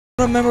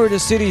Remember the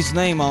city's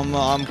name.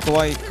 I'm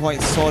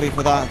quite sorry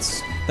for that.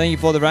 Thank you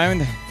for the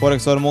round.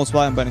 Forex or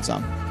multiply and betting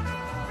time.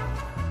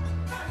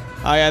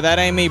 Oh yeah, that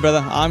ain't me,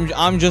 brother.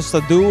 I'm just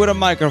a dude with a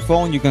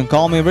microphone. You can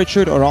call me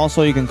Richard, or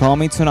also you can call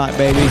me Tonight,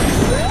 baby.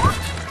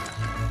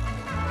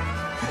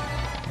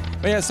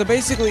 But yeah, so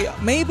basically,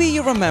 maybe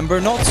you remember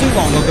not too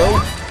long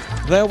ago,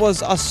 there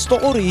was a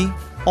story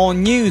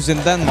on news in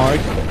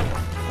Denmark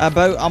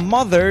about a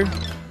mother,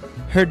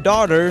 her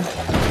daughter,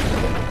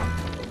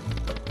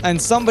 and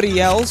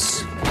somebody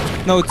else,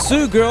 no,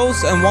 2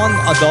 girls and 1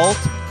 adult,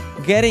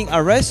 getting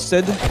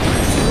arrested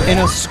in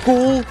a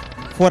school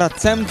for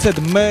attempted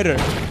murder.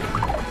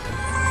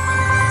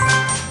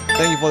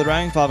 Thank you for the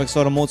round. 5x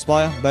auto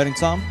multiplier. Betting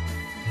time.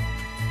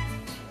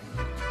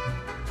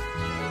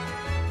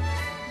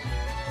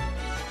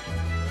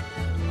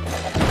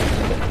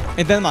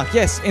 In Denmark,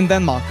 yes, in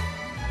Denmark.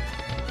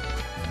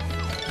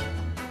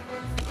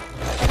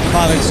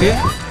 5x here.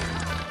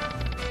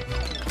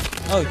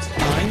 Oh, it's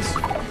 9s.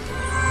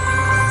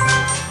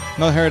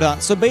 Not heard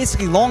that. So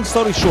basically, long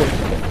story short,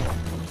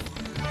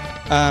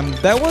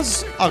 there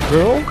was a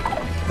girl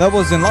that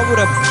was in love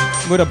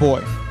with a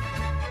boy.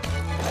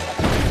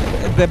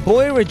 The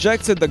boy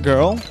rejected the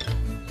girl,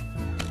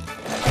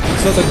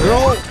 so the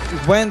girl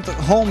went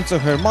home to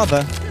her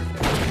mother,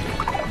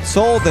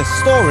 told the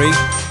story,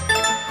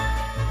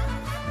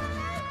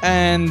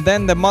 and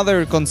then the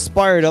mother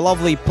conspired a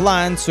lovely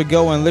plan to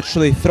go and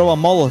literally throw a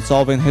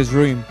Molotov in his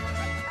room,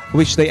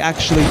 which they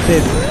actually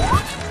did.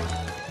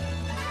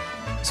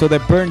 So they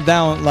burned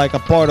down like a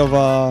part of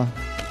a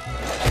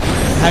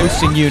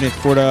housing unit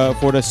for the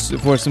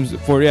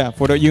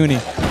uni.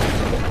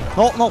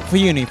 Not for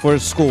uni, for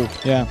school.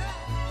 Yeah.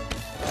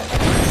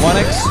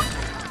 1x.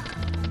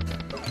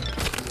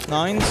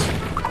 9s.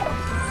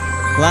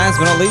 Last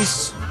but not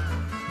least.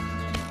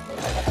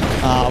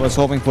 I was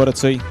hoping for the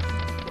T.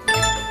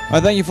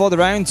 Thank you for the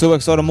round.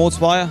 2x auto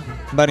multiplier.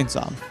 Betting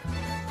time.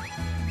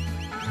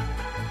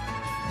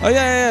 Oh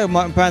yeah,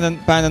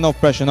 Panda, no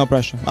pressure, no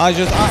pressure. I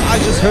just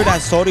heard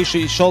that story.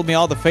 She showed me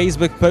all the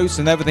Facebook posts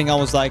and everything. I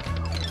was like,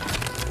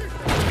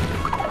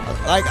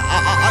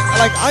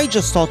 I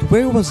just thought,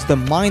 where was the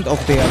mind of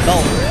the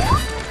adult?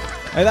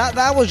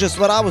 That was just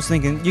what I was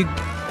thinking.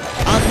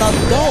 An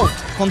adult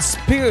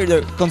conspired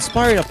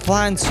a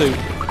plan to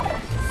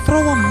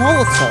throw a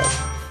Molotov.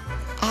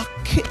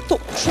 Try to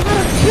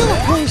kill a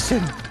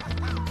person.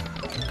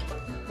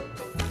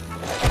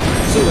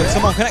 So,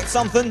 someone connect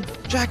something,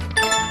 Jack.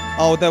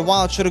 Oh, the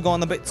wild should have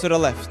gone a bit to the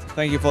left.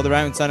 Thank you for the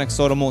round 10x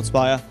auto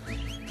multiplier.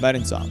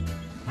 Betting time.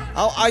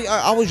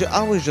 I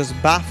was just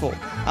baffled.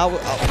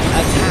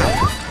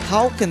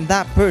 How can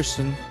that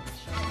person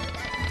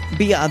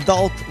be an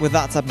adult with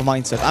that type of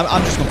mindset?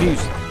 I'm just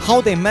confused.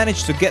 How they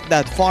managed to get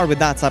that far with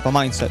that type of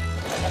mindset?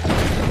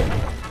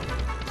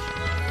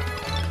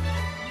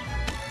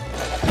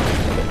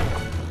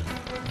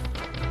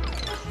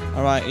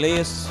 All right,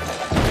 Elias.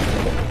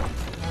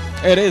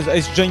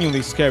 It's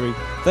genuinely scary.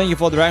 Thank you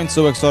for the round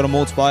 2x auto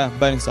multiplier.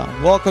 Betting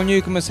time. Welcome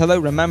newcomers. Hello.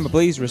 Remember,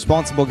 please,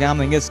 responsible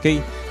gambling is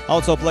key.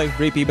 Autoplay,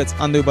 repeat bits,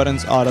 undo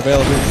buttons are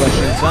available.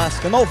 Questions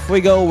asked. And off we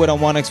go with a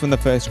 1x from the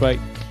first crate.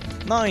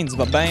 9s,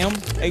 but bam.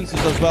 8s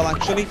as well,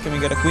 actually. Can we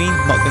get a queen?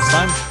 Not this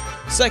time.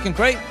 Second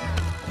crate.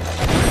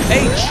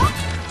 H.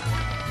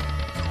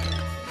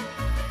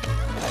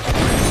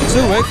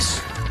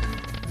 2x.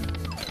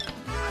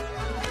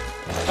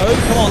 Oh,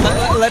 come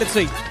on. Let it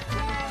see.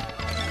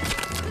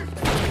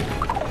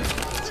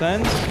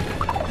 10s.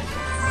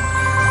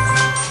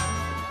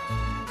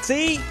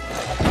 See?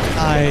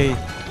 I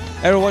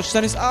ever watch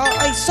tennis?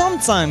 I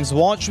sometimes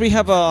watch. We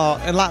have a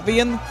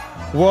Latvian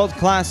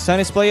world-class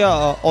tennis player,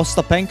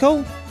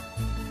 Ostapenko.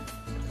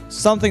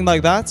 Something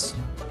like that.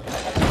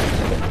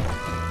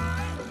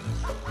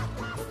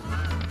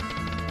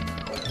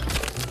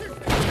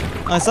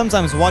 I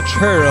sometimes watch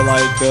her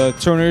like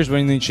turners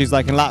when she's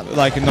like in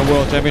the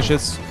World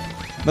Championships.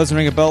 Doesn't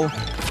ring a bell.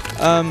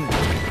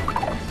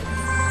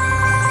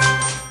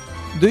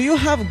 Do you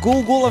have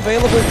Google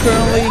available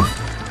currently?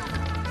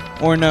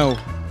 Or no?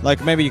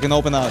 Like maybe you can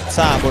open a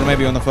tab or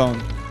maybe on the phone.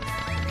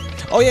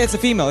 Oh yeah, it's a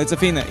female. It's a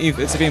female.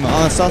 It's a female.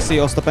 Anastasia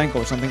Ostapenko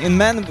or something. In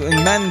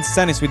men's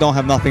tennis we don't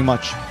have nothing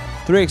much.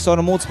 3x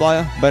auto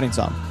multiplier. Betting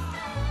time.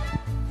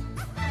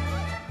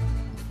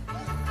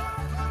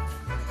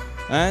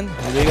 And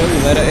here we go.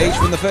 Letter H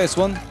from the first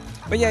one.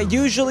 But yeah,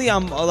 usually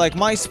I'm like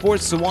my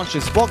sports to watch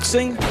is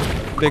boxing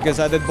because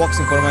I did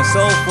boxing for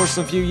myself for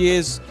some few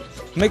years.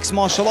 Mixed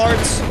martial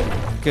arts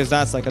because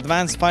that's like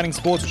advanced fighting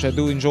sports, which I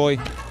do enjoy.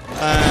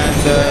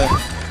 And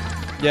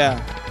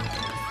yeah,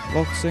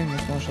 boxing,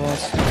 mixed martial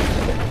arts.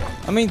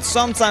 I mean,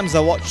 sometimes I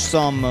watch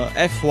some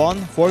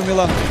F1,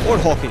 Formula, or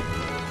hockey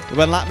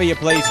when Latvia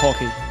plays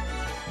hockey.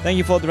 Thank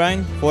you for the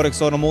round.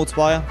 4x auto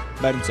multiplier.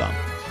 Betting time.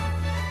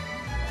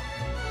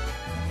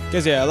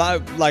 Because yeah,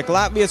 like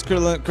Latvia is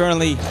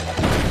currently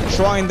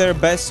trying their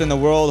best in the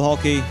World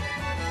Hockey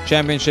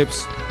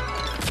Championships.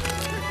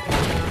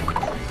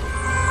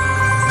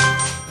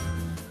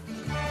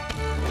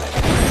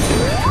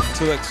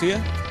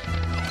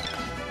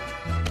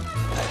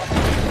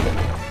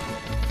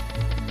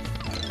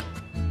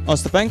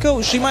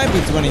 Ostapenko? She might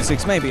be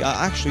 26, maybe.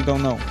 I actually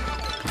don't know.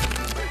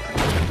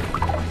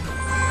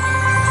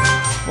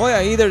 Well,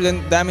 yeah, either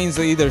then that means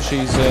that either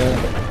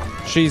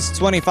she's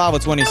 25 or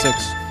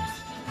 26.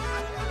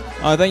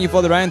 Thank you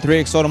for the round.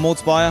 3x auto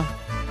multiplier.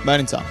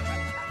 Batting time.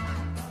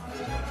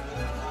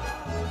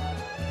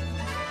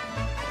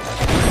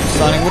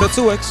 Starting with a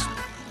 2x.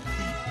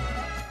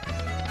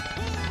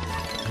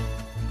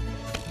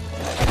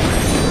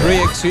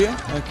 3x here.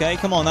 Okay,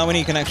 come on, now we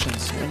need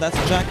connections. And that's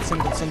a jack.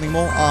 Something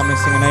more. Ah,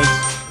 missing an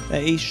ace. The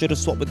ace should have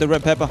swapped with the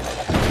red pepper.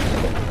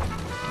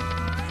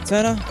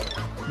 Tenner.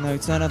 No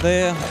tenner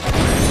there.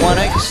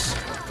 1x.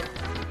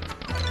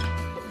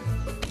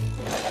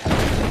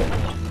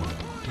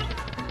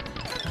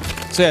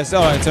 So yes,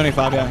 alright,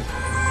 25, yeah.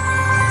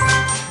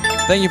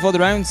 Thank you for the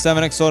round.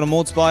 7x auto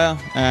multiplier.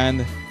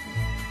 And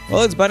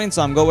well, it's betting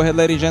time. Go ahead,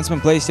 ladies and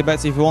gentlemen. Place your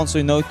bets if you want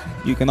to. Note,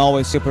 you can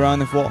always skip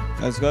around if what.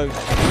 Let's go.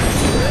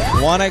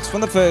 1x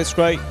from the first,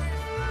 great.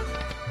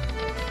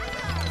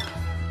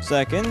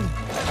 Second.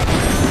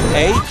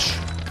 H.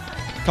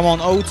 Come on,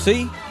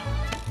 OT.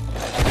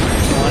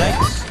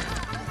 1x.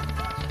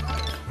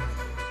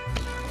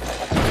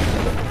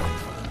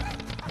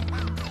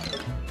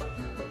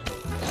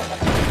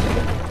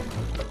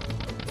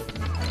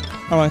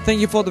 Alright,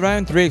 thank you for the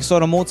round. 3x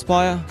auto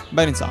multiplier.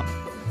 Betting time.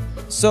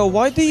 So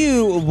why do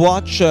you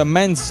watch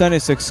men's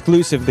tennis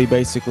exclusively,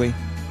 basically?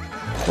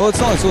 Well, it's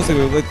not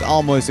exclusively, but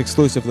almost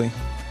exclusively.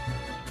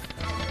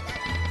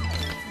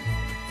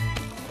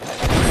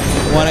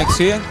 1x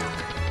here.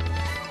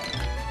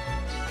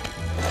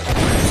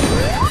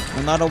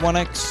 Another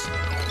 1x.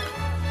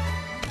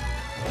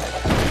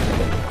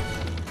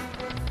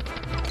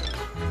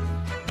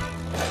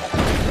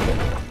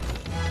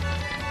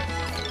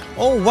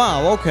 Oh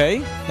wow,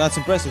 okay. That's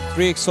impressive.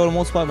 3x total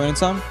multiplier by any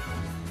time.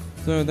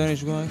 Third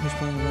advantage guy who's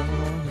playing the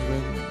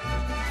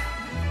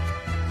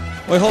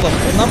Wait, hold on.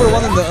 Number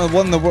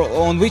one in the world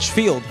on which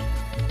field?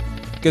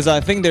 Because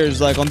I think there's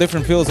like on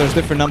different fields there's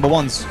different number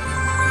ones.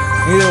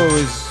 Either it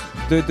was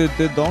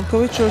the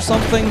Donkovic or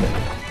something,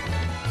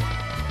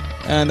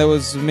 and there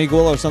was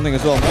Miguel or something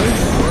as well. No?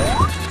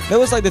 There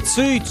was like the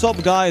two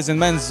top guys in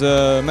men's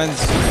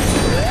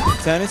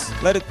tennis.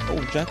 Let it. Oh,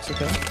 jacks.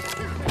 Okay.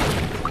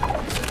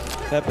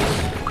 Peppers.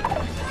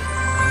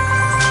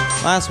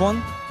 Last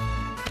one.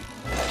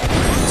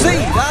 See,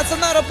 that's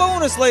another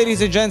bonus,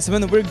 ladies and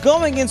gentlemen. We're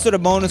going into the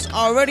bonus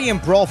already in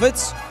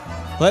profits.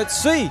 Let's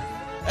see.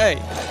 Hey.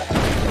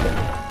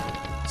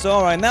 So,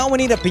 alright, now we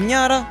need a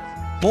piñata,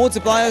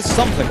 multipliers,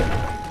 something.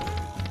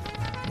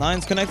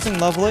 9's connecting,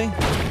 lovely.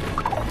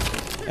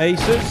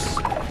 Aces.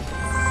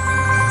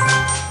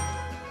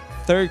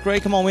 Third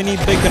grade, come on, we need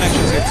big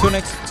connections here.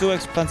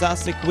 2x,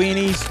 fantastic.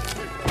 Queenies.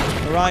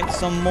 Alright,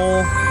 some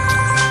more.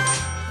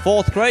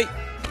 Fourth grade.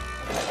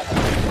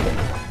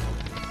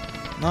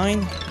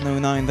 9. No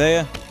 9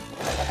 there.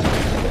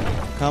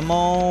 Come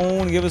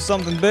on, give us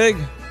something big.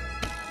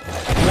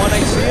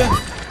 1x here.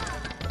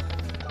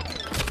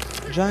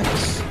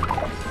 Jacks.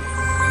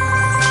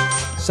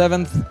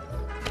 7th.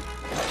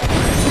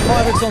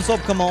 5x on top,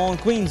 come on.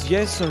 Queens,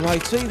 yes,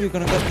 alright, see, we're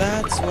gonna get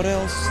that. What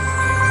else?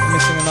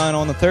 Missing a 9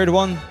 on the third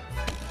one.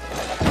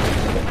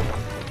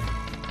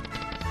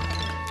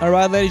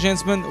 Alright, ladies and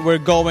gentlemen, we're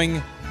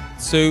going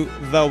to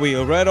the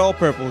wheel. Red or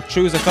purple?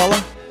 Choose a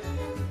color.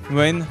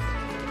 Win.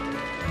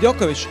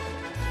 Djokovic.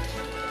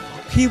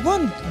 He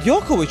won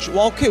Djokovic.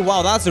 Well, okay,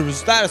 wow, that's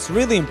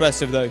really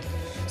impressive though.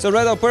 So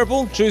red or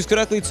purple? Choose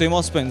correctly. 2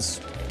 more spins.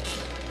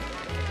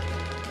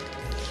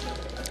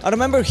 I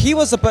remember he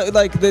was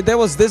like there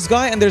was this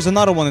guy and there's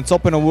another one in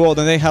top in the world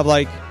and they have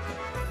like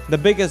the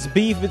biggest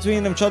beef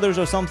between each others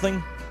or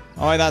something.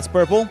 All right, that's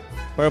purple.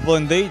 Purple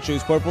indeed.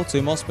 Choose purple.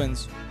 2 more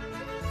spins.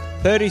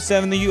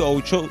 37 to you. Oh,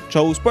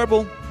 chose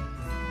purple.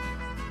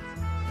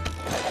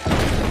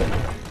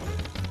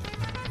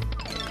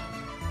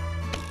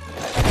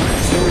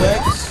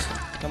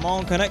 Come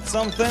on, connect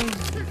something.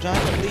 Jack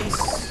at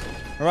least.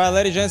 Alright,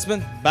 ladies and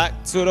gentlemen, back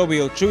to the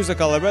wheel. Choose a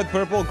color. Red,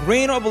 purple,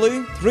 green or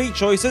blue. 3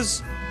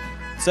 choices.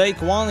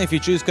 Take 1. If you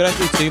choose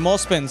correctly, 2 more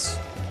spins.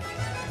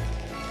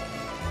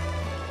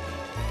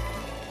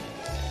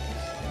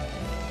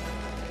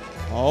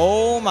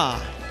 Oh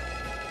my.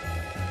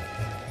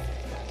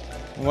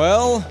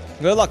 Well,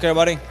 good luck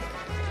everybody.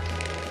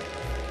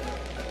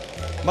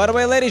 By the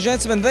way, ladies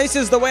and gentlemen, this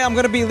is the way I'm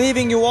going to be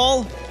leaving you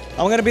all.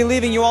 I'm going to be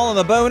leaving you all on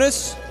the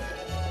bonus.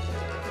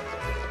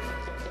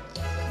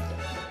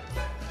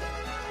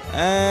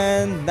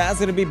 And that's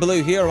going to be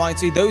blue here, right?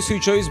 See, those who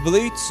chose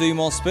blue, 2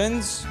 more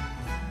spins.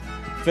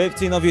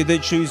 15 of you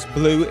did choose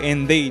blue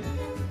indeed.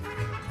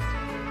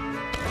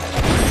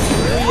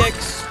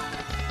 3x.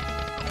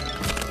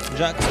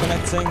 Jacks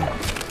connecting.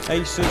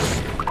 Aces.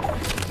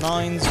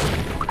 9s.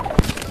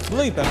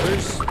 Blue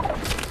peppers.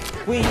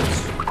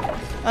 Queens.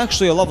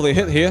 Actually a lovely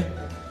hit here.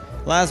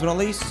 Last but not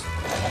least.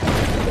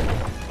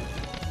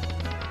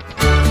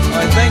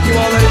 Alright, thank you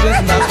all, ladies and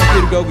gentlemen.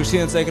 That's my Go.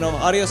 Christina taking over.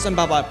 Adios and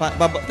bye-bye.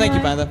 Bye-bye. Thank you,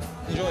 Panda.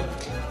 Enjoy.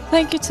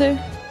 Thank you too.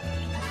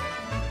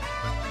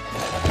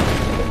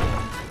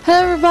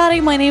 Hello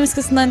everybody, my name is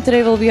Kristina and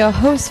today will be your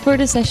host for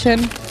the session.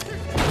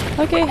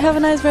 Okay, have a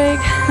nice break.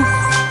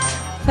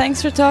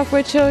 Thanks for talk,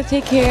 Richo.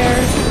 Take care.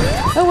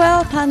 Oh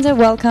well, Panda,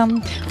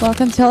 welcome.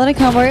 Welcome to all the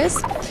covers.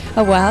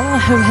 Oh well, I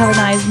hope you have a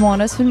nice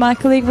bonus with my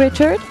colleague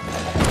Richard.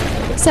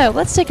 So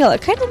let's take a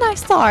look. Kind of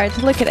nice start.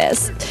 Look at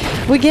this.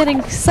 We're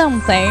getting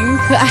something.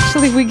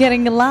 Actually, we're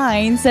getting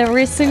lines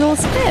every single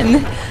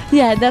spin.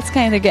 Yeah, that's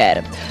kind of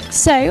good.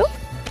 So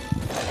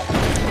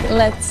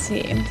let's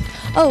see.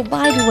 Oh,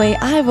 by the way,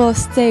 I will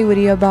stay with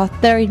you about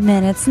 30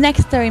 minutes.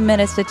 Next 30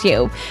 minutes with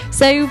you.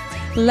 So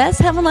let's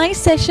have a nice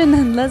session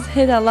and let's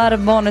hit a lot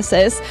of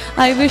bonuses.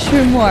 I wish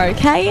you more,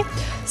 okay?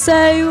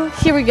 So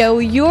here we go.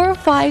 Your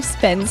 5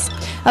 spins.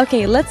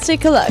 Okay, let's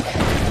take a look.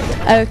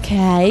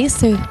 Okay,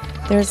 so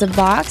there's a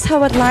box. How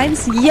about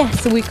lines?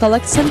 Yes, we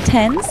collect some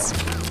 10s.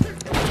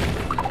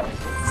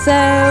 So,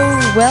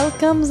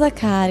 welcome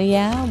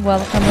Zakaria.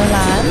 Welcome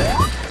Milan.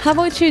 How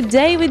about you,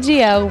 David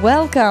Gio?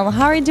 Welcome.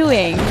 How are you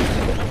doing?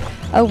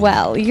 Oh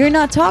well, you're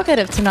not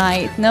talkative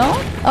tonight, no?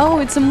 Oh,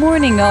 it's a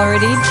morning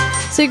already.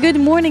 So good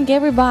morning,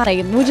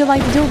 everybody. Would you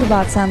like to talk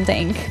about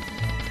something?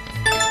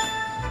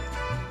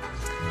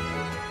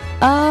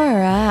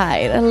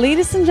 Alright,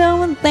 ladies and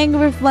gentlemen, thank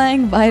you for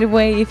playing. By the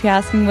way, if you're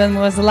asking when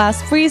was the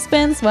last free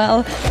spins,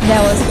 well,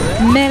 that was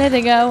a minute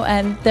ago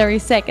and 30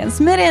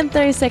 seconds. Minute and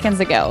 30 seconds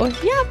ago.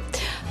 Yep.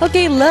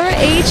 Okay, letter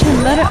H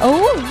and letter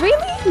O.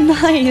 Really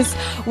nice.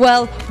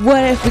 Well,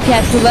 what if we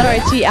catch the letter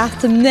T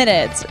after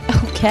minute?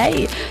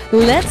 Okay,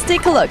 let's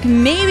take a look.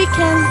 Maybe we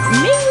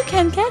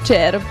can catch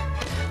it.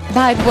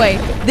 By the way,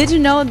 did you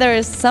know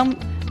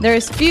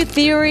there's few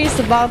theories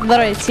about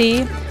letter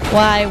T?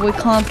 Why we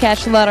can't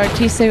catch letter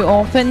T so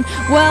often?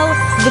 Well,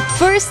 the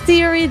first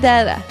theory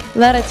that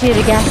letter T at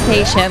the gas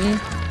station.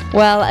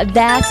 Well,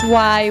 that's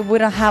why we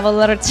don't have a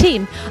letter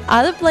T.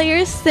 Other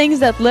players think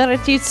that letter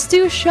T is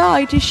too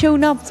shy to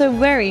show up so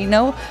very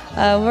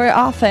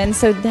often.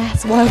 So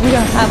that's why we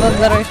don't have a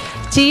letter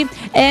T.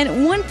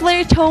 And one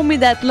player told me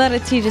that letter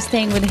T is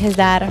staying with his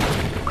dad.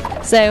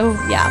 So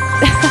yeah.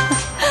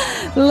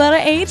 Letter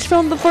H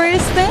from the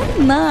first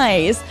spin.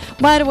 Nice.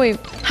 By the way,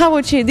 how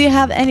about you? Do you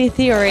have any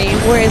theory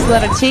where is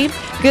letter T?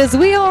 Because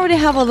we already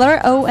have a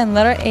letter O and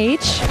letter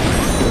H.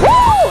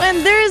 Woo!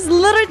 And there's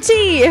letter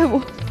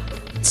T.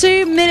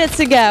 2 minutes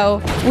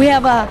ago, we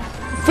have a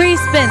free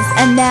spins,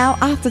 and now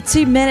after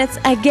 2 minutes,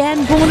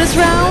 again bonus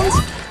round.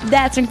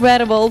 That's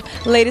incredible,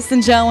 ladies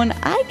and gentlemen.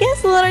 I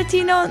guess letter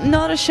T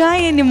not a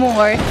shy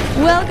anymore.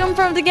 Welcome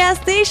from the gas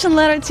station,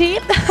 letter T.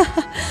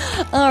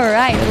 All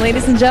right,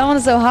 ladies and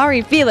gentlemen. So how are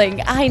you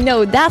feeling? I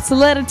know that's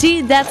letter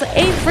T. That's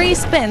 8 free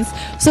spins.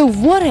 So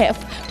what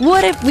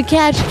if we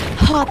catch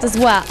hot as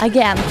well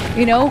again?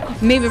 You know,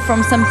 maybe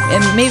from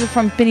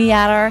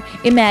pinata.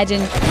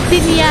 Imagine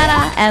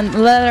pinata and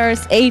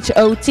letters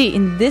HOT.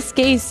 In this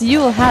case, you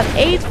will have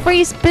 8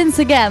 free spins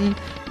again.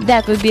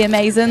 That would be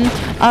amazing.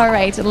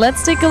 Alright,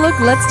 let's take a look.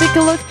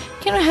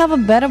 Can I have a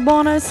better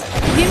bonus?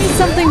 Give me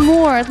something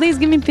more. At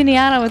least give me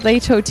pinata with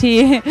HOT.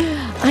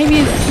 I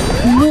need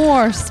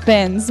more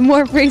spins.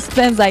 More free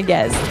spins, I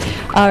guess.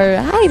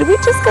 Alright, we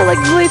just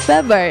collect blue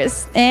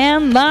peppers.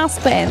 And last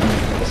spin.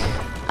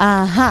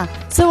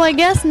 So I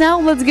guess now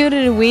let's go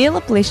to the wheel.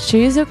 Please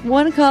choose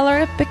one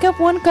color. Pick up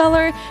one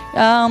color.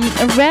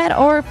 Red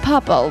or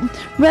purple.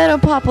 Red or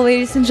purple,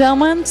 ladies and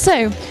gentlemen.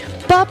 So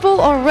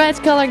purple or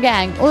red color,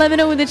 gang? Let me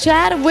know in the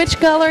chat which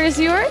color is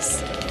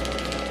yours.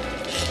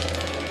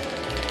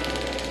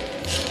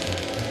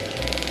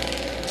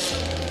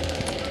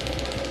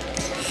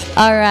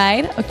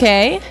 Alright,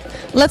 okay.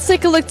 Let's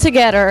take a look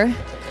together.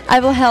 I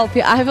will help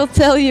you. I will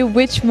tell you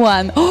which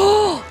one.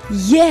 Oh,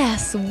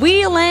 yes!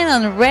 We land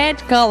on red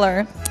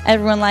color.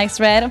 Everyone likes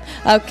red.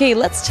 Okay,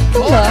 let's take a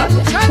look.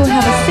 We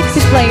have 60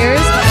 players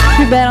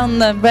who bet on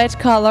the red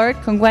color.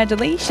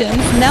 Congratulations.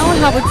 Now we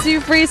have 2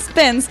 free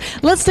spins.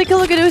 Let's take a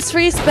look at those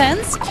 3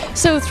 spins.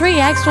 So 3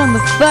 extra on the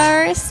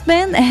first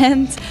spin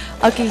and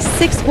okay,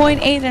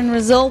 6.8 in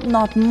result.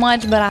 Not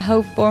much, but I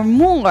hope for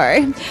more.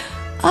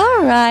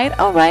 Alright,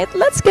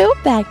 let's go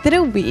back to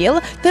the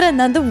wheel, to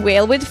another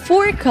wheel with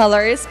 4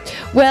 colors.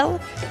 Well,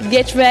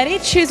 get ready,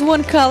 choose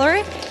one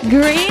color,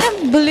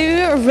 green,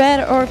 blue,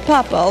 red or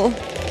purple.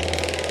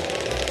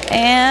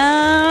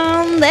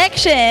 And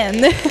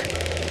action!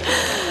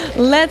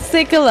 Let's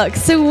take a look.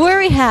 So where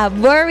we have,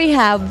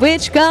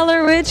 which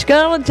color,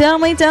 tell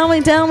me.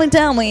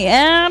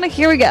 And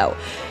here we go.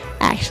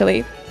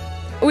 Actually,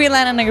 we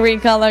land on a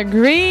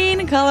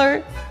green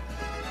color.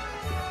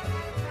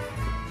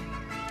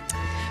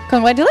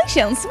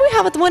 Congratulations, we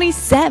have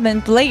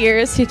 27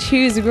 players who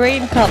choose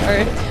green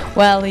color.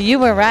 Well, you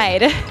were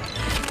right.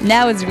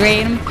 Now it's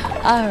green.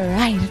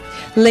 Alright,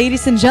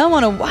 ladies and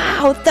gentlemen,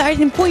 wow,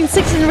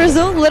 13.6 in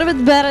result, a little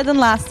bit better than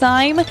last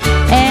time.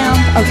 And,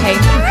 okay,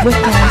 what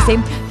can I say?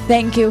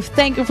 Thank you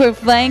for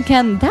playing,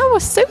 Ken. That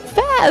was so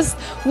fast.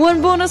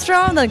 One bonus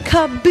round and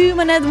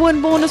kaboom, and then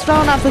one bonus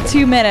round after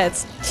 2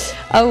 minutes.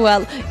 Oh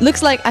well,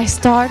 looks like I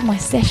start my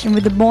session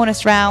with the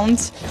bonus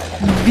round.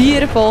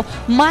 Beautiful.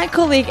 My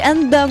colleague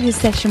ended up his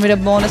session with a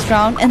bonus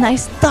round, and I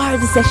start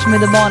the session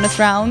with a bonus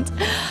round.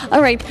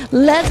 All right,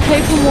 let's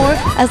hope for more.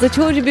 As I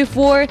told you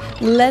before,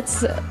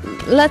 let's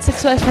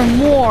expect for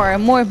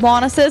more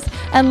bonuses.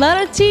 And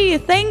letter T,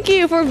 thank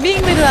you for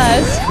being with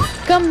us.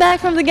 Come back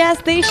from the gas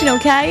station,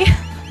 okay?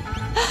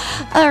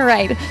 All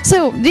right.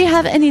 So, do you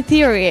have any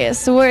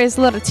theories? Where is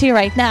letter T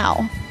right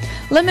now?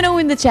 Let me know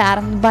in the chat.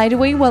 By the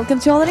way, welcome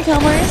to all the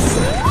newcomers.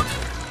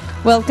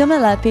 Welcome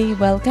LP,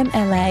 welcome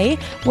LA,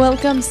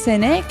 welcome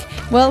Cynic,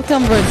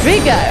 welcome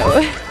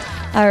Rodrigo.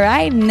 All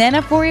right,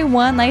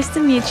 Nana41, nice to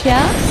meet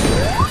ya.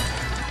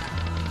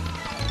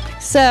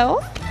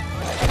 So,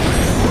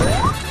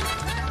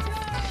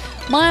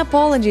 my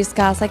apologies,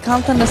 guys. I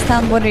can't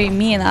understand what you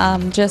mean.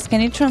 Just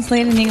can you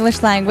translate in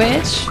English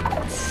language?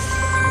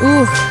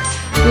 Ooh,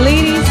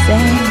 ladies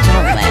and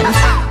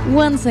gentlemen,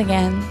 once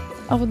again,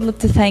 I would love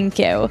to thank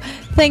you.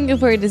 Thank you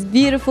for this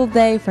beautiful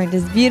day, for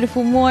this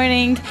beautiful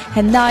morning,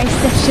 a nice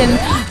session.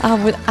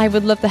 I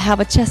would love to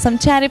have some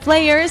chatty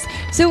players.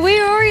 So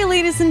where are you,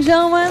 ladies and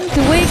gentlemen? To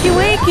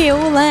wakey,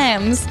 oh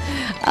lambs.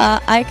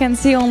 I can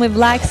see only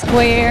black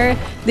square.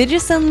 Did you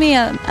send me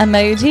an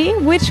emoji?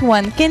 Which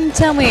one? Can you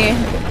tell me?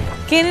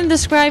 Can you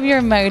describe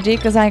your emoji?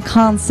 Because I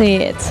can't see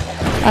it.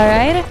 All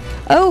right.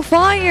 Oh,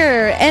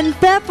 fire and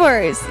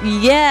peppers.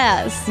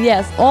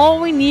 Yes. All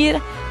we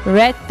need.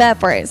 Red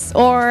peppers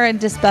or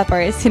just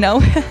peppers, you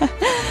know.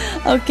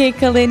 Okay,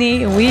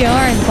 Kalini, we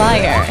are on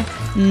fire.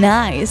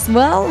 Nice.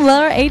 Well,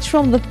 letter H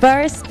from the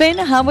first spin.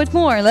 How about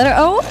more? Letter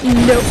O?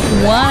 Nope.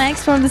 1x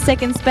from the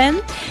second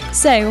spin.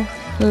 So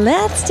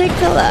let's take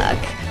a look.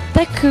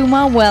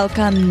 Takuma,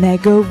 welcome.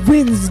 Nego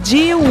wins.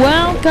 G,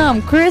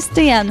 welcome.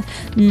 Christian,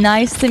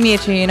 nice to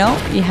meet you. You know,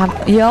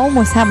 you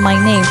almost have my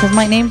name because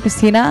my name is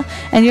Christina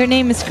and your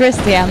name is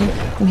Christian.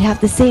 We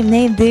have the same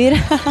name,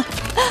 dude.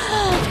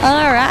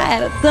 All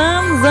right,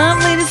 thumbs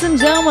up, ladies and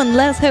gentlemen.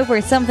 Let's hope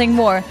for something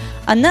more.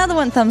 Another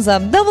one, thumbs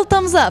up, double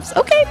thumbs ups.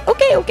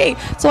 Okay.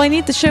 So I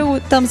need to show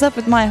thumbs up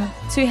with my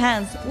 2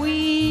 hands.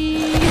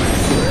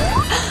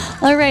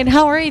 All right,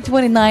 how are you,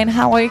 29?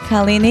 How are you,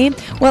 Kalini?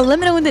 Well, let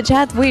me know in the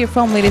chat where you're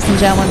from, ladies and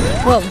gentlemen.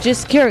 Well,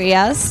 just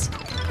curious.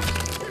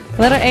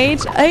 Letter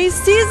H, a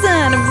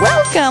season.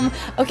 Welcome.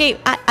 Okay,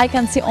 I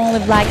can see only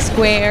black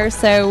square,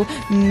 so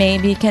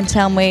maybe you can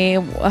tell me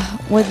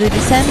what the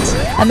descent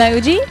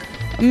emoji.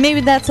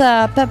 Maybe that's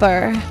a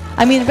pepper.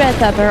 I mean red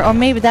pepper, or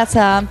maybe that's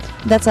a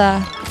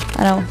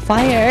I don't know,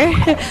 fire.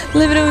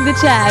 Leave it in the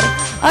chat.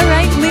 All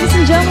right, ladies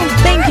and gentlemen,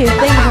 thank you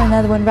for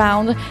another one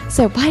round.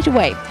 So, by the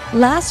way,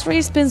 last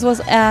 3 spins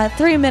was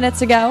 3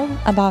 minutes ago,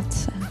 about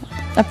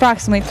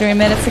approximately 3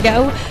 minutes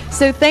ago.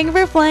 So, thank you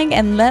for playing,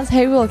 and let's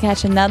hope we'll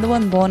catch another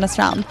one bonus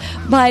round.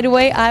 By the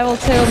way, I will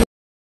tell.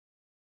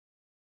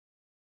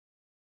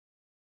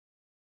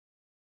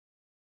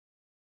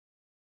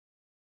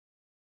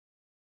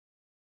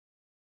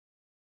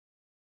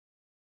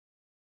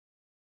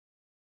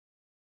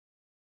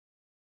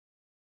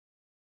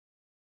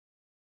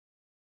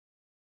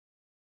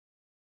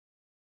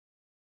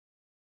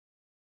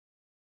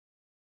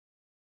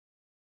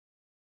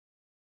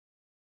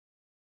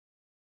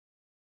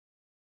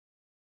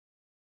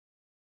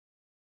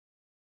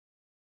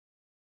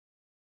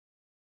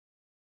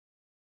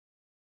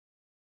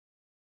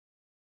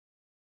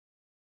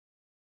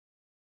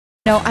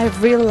 You know, I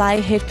really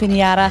like hit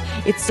pinata.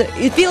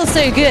 It feels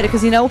so good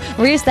because, you know,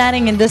 we're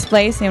standing in this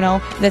place, you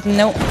know, that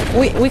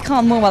we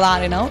can't move a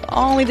lot, you know,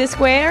 only the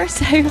square.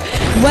 So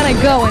when I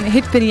go and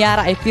hit pinata,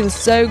 I feel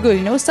so good,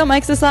 you know, some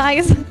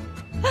exercise.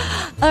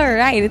 All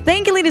right,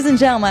 thank you, ladies and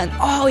gentlemen.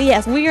 Oh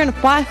yes, we are in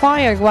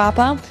fire,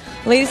 guapa.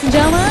 Ladies and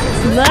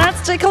gentlemen,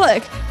 let's take a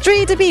look.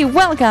 3 to be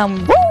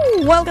welcome.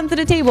 Woo! Welcome to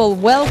the table.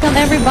 Welcome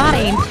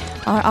everybody.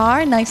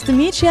 RR, nice to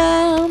meet you.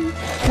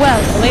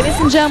 Well, ladies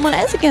and gentlemen,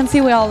 as you can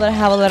see, we all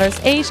have letters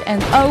H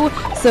and O.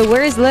 So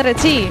where is letter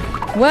T?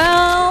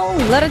 Well,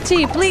 letter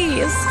T,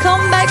 please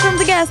come back from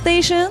the gas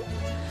station.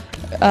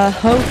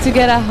 Hope to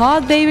get a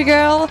hot baby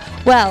girl.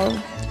 Well,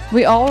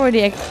 we already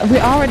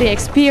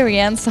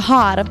experienced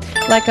hot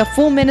like a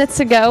 4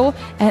 minutes ago,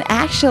 and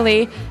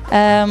actually,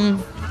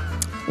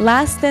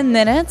 last 10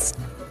 minutes.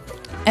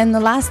 In the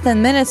last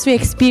 10 minutes, we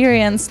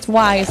experienced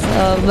twice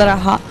letter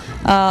hot.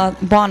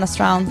 Bonus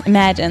round.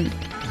 Imagine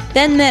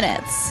 10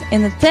 minutes.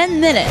 In the 10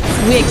 minutes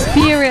we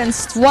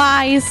experienced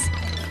twice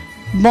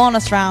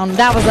bonus round.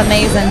 That was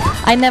amazing.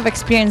 I never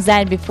experienced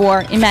that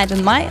before.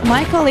 Imagine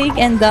my colleague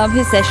ended up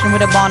his session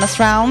with a bonus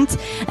round,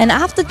 and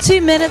after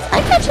 2 minutes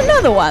I catch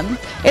another one.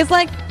 It's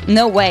like,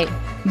 no way,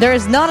 there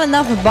is not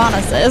enough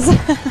bonuses.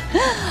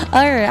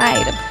 All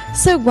right,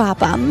 so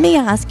guapa, may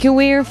I ask you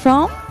where you're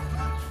from?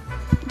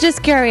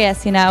 Just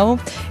curious, you know.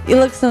 You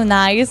look so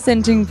nice,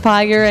 sending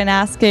fire and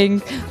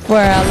asking for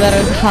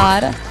letters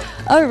hot.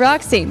 Oh,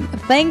 Roxy,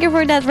 thank you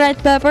for that red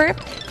pepper.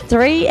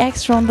 3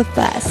 extra on the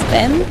fast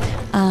spin.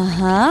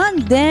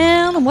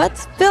 Then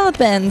what's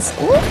Philippines?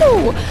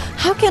 Ooh,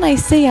 how can I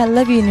say I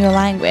love you in your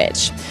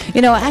language?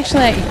 You know,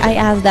 actually, I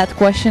asked that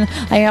question.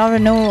 I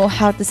already know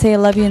how to say I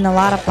love you in a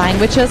lot of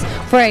languages.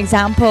 For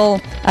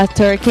example,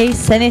 Turkey,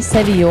 seni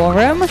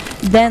seviyorum.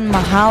 Then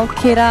mahal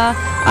kita,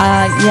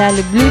 ya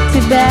lublю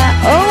тебя.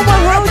 Oh,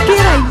 mahal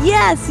kita.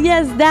 Yes,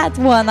 that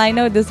one. I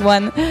know this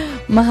one.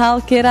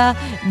 Mahal kita.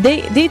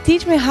 They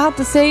teach me how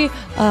to say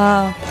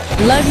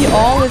love you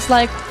all. It's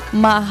like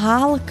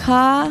mahal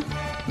ka.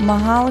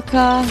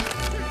 Mahalka.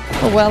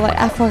 Oh, well,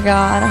 I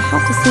forgot. I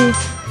have to say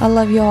I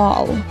love you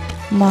all.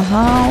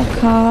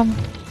 Mahalka.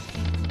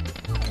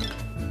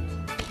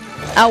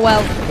 Oh,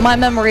 well, my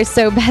memory is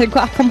so bad.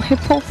 Guapo, my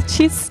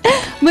apologies.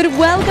 But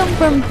welcome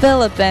from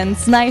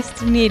Philippines. Nice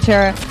to meet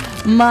you.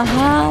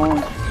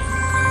 Mahal.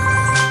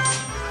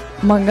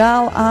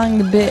 Magal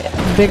ang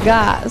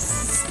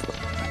bigas.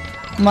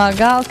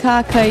 Magal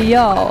ka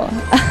kayo.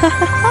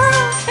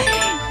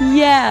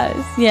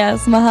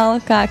 Yes, mahal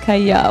ka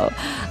kayo.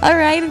 All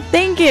right,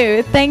 thank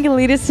you,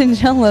 ladies and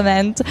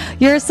gentlemen.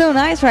 You're so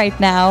nice right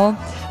now.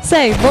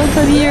 So, both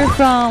of you are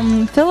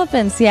from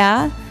Philippines,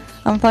 yeah?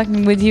 I'm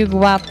talking with you,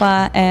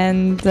 Guapa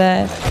and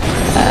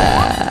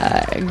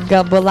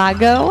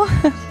Gabulago.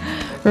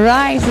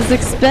 Rice is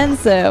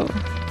expensive.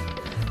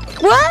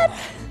 What?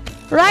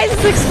 Rice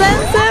is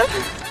expensive?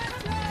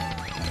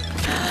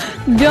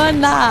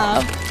 Don't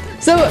laugh.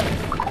 So,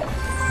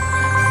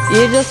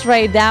 you just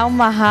write down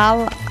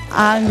mahal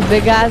ang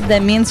bigas,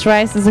 that means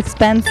rice is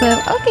expensive.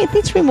 Okay,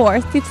 teach me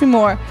more.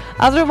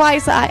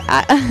 Otherwise,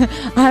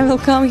 I will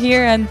come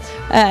here and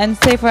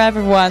say for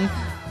everyone,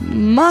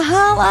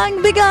 mahal ang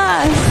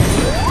bigas.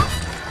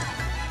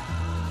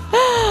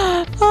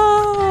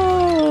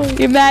 Oh,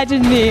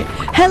 imagine me.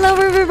 Hello,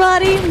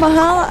 everybody.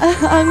 Mahal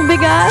ang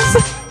bigas.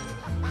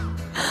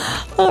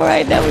 All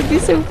right, that would be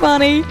so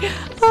funny.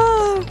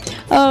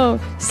 Oh,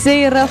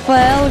 say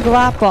Rafael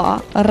Guapo.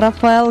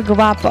 Rafael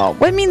Guapo.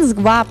 What means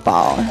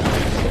Guapo?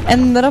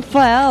 And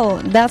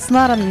Rafael, that's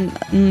not a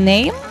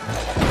name?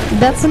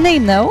 That's a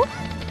name, no?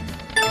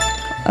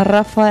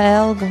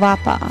 Rafael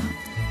Guapa.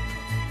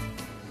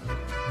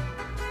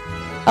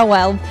 Oh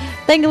well.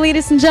 Thank you,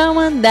 ladies and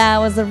gentlemen. That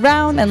was the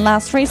round, and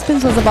last 3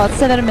 spins was about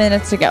 7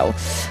 minutes ago.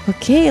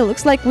 Okay,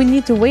 looks like we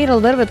need to wait a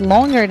little bit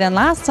longer than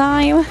last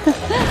time.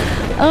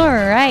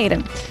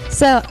 Alright.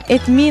 So,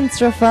 it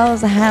means Rafael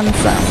is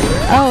handsome.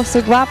 Oh,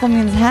 so Guapo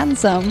means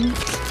handsome.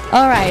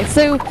 Alright,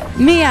 so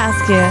me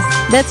ask you,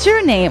 that's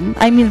your name?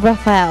 I mean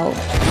Rafael.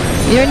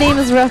 Your name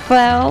is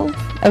Rafael?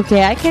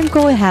 Okay, I can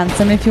call you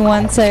handsome if you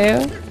want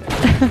to.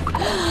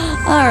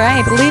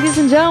 Alright, ladies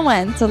and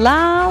gentlemen, so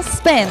last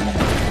spin.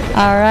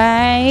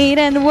 Alright,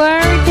 and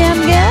where can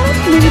we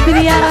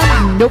get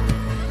it? Nope.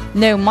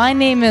 No, my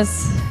name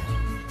is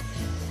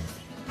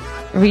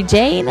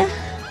Regine.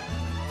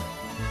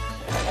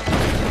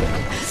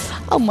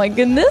 Oh my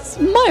goodness,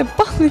 my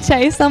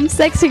apologies, I'm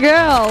sexy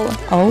girl.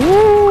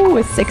 Oh,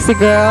 a sexy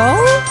girl.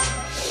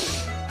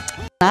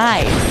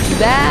 Nice,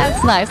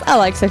 that's nice. I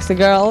like sexy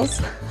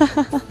girls.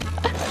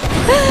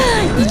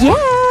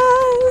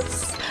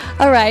 Yes.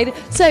 All right,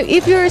 so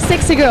if you're a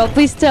sexy girl,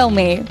 please tell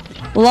me,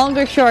 long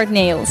or short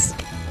nails?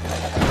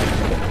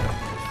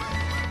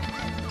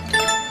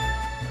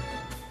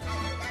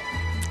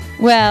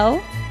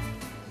 Well,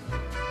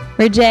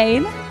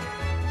 Regine?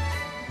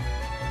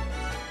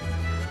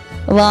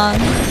 Long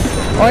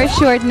or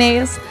short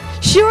nails?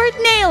 Short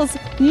nails!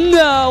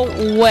 No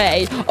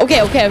way!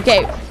 Okay.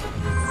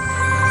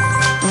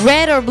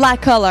 Red or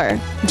black color?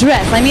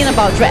 Dress, I mean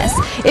about dress.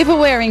 If you're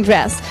wearing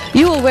dress,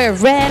 you will wear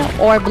red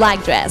or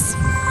black dress.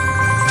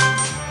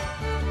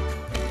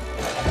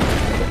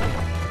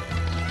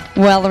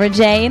 Well,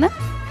 Regine?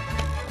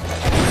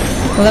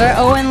 Letter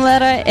O and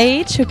letter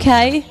H,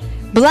 okay.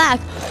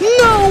 Black.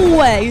 No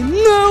way!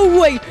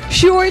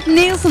 Short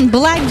nails and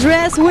black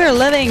dress, we're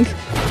living.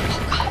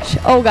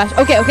 Oh gosh.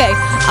 Okay.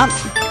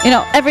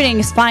 Everything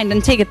is fine.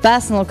 Don't take it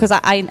personal, because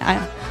I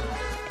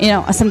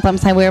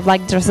sometimes I wear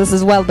black dresses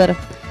as well. But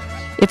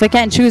if I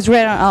can't choose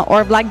red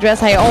or black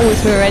dress, I always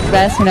wear red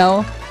dress.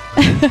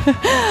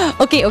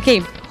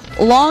 Okay.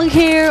 Long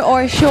hair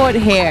or short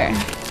hair?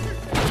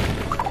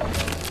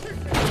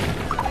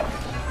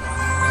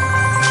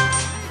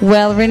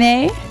 Well,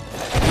 Regine,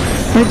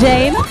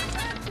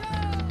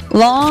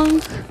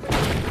 long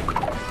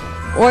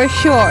or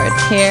short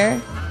hair?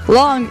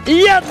 Long.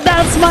 Yep,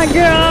 that's my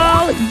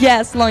girl.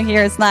 Yes, long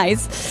hair is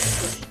nice.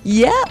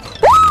 Yep.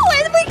 Woo,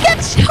 and we get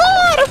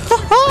hot.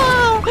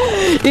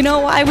 You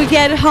know why we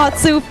get hot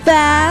so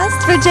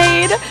fast,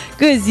 Regine?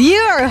 Because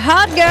you're a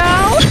hot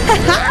girl.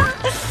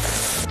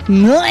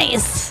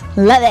 Nice.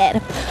 Love it.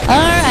 All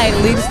right,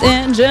 ladies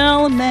and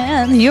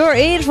gentlemen, your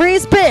 8 free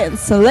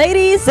spins,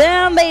 ladies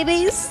and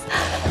ladies.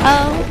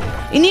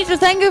 You need to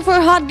thank you for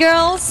hot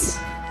girls.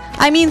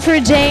 I mean, for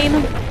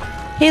Jane.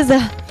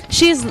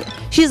 She's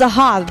a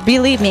hot,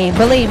 believe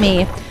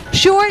me.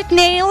 Short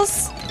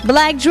nails,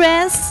 black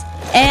dress,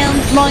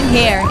 and long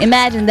hair.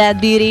 Imagine that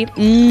beauty.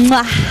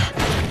 Mwah.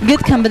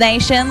 Good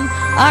combination.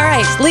 All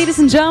right, ladies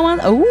and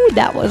gentlemen. Oh,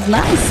 that was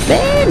nice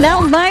spin.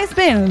 That was nice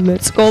spin.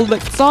 Let's call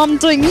it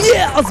something.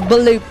 Yes,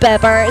 blue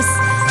peppers.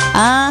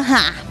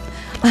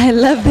 I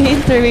love the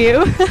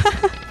interview.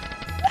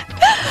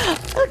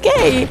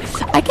 Okay,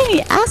 I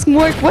can ask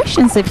more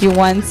questions if you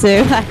want to.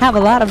 I have a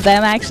lot of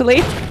them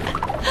actually.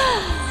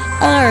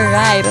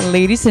 Alright,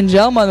 ladies and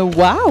gentlemen,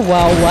 wow,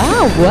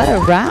 what a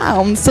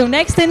round. So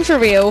next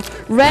interview,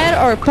 red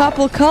or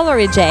purple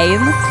color,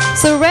 Jane?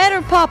 So red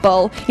or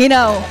purple, you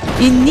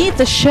need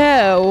to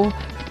show,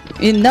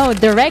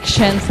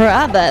 direction for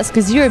others,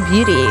 because you're a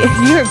beauty,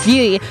 you're a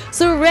beauty.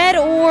 So red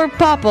or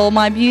purple,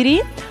 my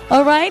beauty?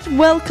 Alright,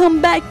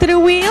 welcome back to the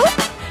wheel.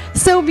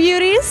 So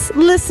beauties,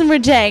 listen for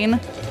Jane.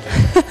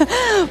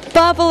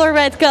 Purple or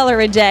red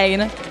color,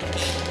 Jane?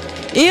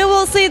 You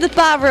will see the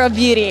power of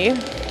beauty.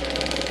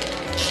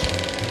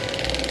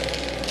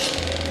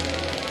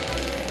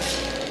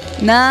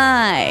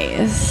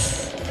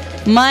 Nice.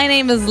 My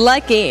name is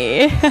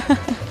Lucky.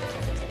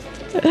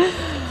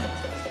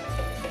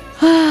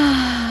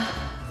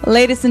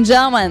 Ladies and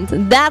gentlemen,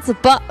 that's a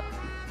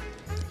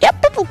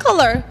purple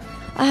color.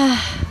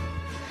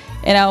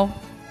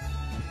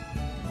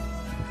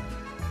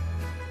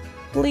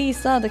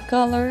 Please add the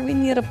color. We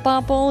need a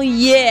purple.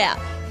 Yeah.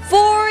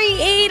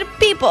 48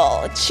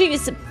 people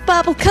choose a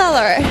purple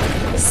color.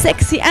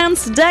 Sexy and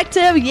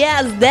seductive.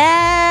 Yes,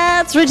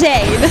 that's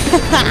Jane.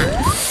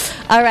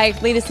 All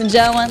right, ladies and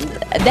gentlemen,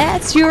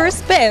 that's your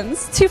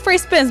spins. 2 free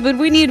spins, but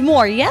we need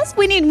more. Yes,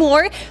 we need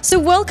more. So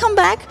welcome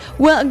back.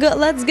 Well,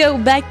 let's go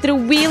back to the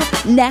wheel.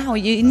 Now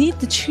you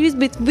need to choose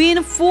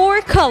between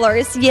 4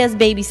 colors. Yes,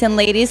 babies and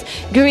ladies.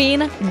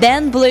 Green,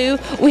 then blue.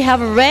 We have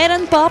red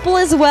and purple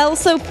as well.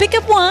 So pick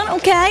up one,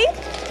 okay?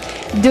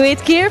 Do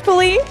it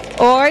carefully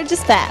or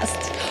just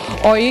fast.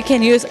 Or you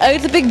can use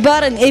auto pick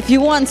button if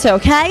you want to,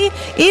 okay?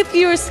 If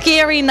you're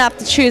scary enough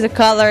to choose a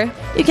color,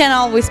 you can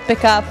always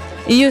pick up.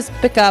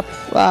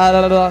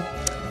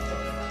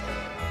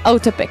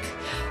 Auto pick.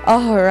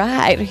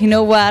 Alright, you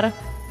know what?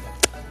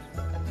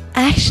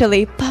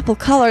 Actually, purple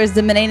color is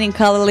the dominating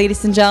color,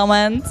 ladies and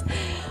gentlemen.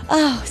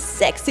 Oh,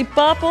 sexy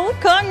purple.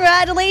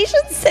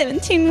 Congratulations,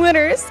 17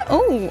 winners.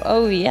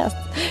 Oh yes.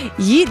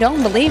 You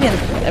don't believe in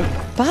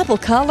purple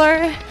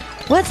color?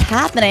 What's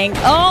happening?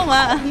 Oh,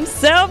 I'm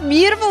so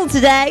beautiful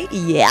today.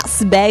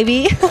 Yes,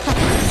 baby.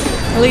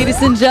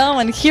 Ladies and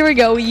gentlemen, here we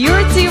go.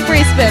 Your 2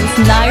 free spins.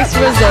 Nice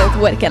result.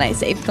 What can I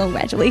say?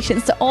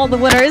 Congratulations to all the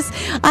winners.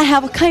 I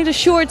have a kind of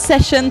short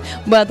session,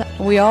 but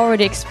we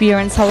already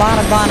experienced a lot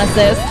of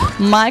bonuses.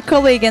 My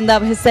colleague ended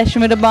up his session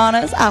with a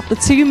bonus. After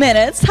 2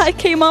 minutes, I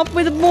came up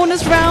with a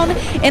bonus round.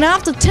 And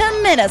after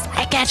 10 minutes,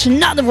 I catch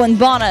another one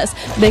bonus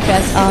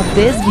because of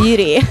this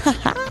beauty.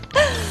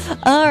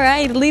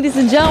 Alright, ladies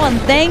and gentlemen,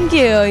 thank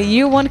you.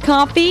 You want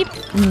coffee?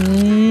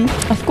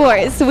 Of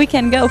course, we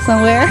can go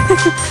somewhere.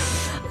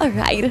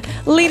 Alright,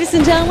 ladies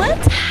and gentlemen,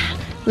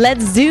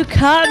 let's do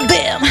card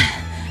bim.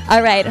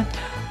 Alright,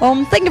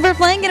 thank you for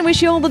playing and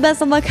wish you all the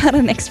best of luck on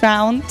the next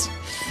round.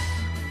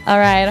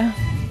 Alright.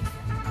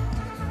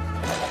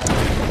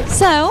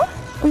 So,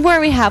 where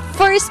we have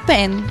first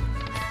spin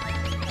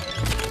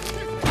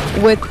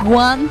with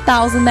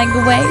 1000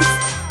 megaways.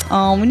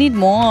 Oh, we need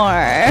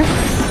more.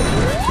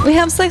 We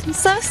have some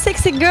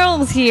sexy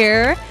girls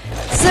here.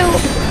 So,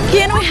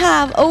 can we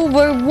have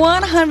over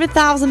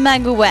 100,000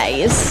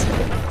 megaways?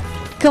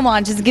 Come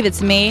on, just give it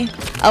to me.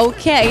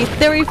 Okay,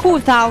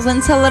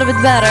 34,000's a little bit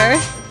better.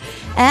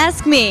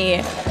 Ask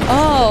me.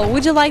 Oh,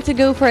 would you like to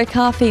go for a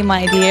coffee,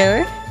 my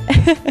dear?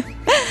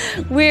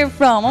 Where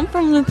from? I'm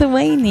from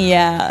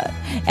Lithuania.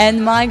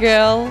 And my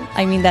girl,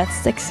 that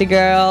sexy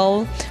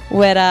girl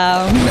with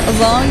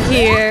long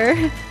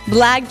hair,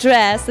 black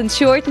dress and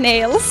short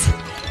nails.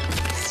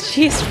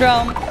 She's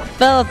from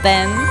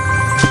Philippines.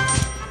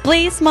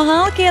 Please,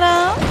 mahal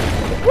kita.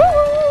 Woo!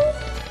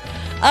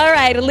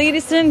 Alright,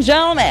 ladies and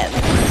gentlemen.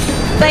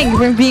 Thank you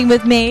for being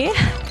with me.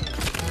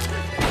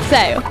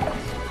 So.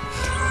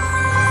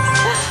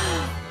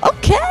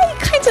 Okay,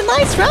 kind of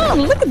nice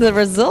round. Look at the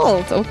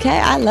result. Okay,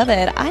 I love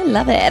it. I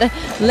love it.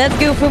 Let's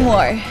go for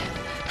more.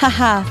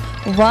 Haha.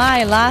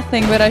 Why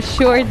laughing with our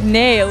short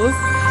nails?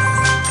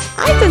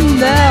 I don't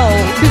know.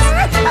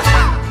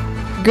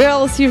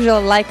 Girls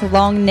usually like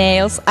long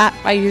nails.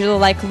 I usually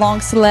like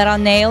long stiletto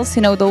nails.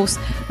 You know, those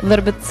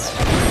little bit,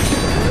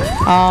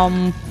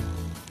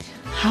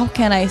 how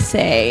can I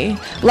say?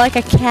 Like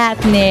a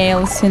cat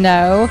nails, you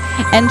know.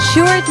 And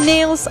short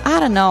nails, I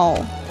don't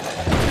know.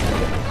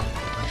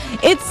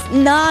 It's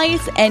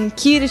nice and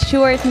cute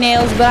short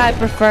nails, but I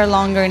prefer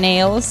longer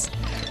nails.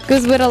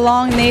 Because with a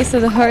long nails,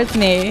 it hurts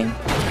me.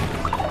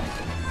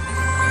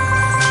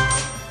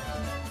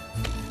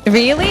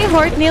 Really?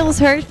 Short nails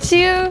hurt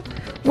you?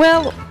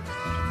 Well,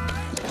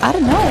 I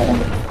don't know.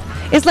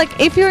 It's like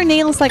if your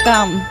nails like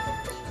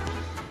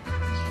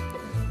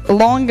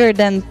longer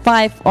than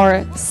 5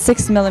 or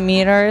 6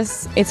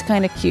 millimeters, it's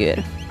kind of cute.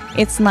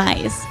 It's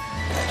nice.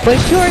 But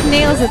short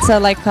nails, it's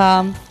like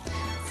 5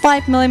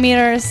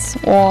 millimeters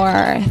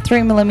or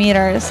 3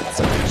 millimeters.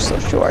 It's so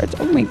short.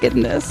 Oh my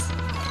goodness.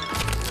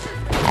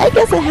 I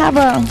guess I have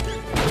a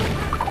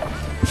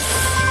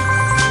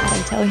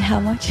tell you how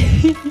much.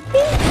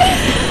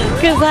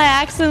 Because I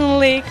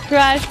accidentally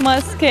crashed my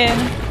skin.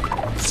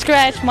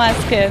 Scratched my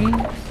skin.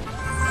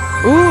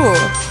 Ooh.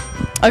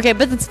 Okay,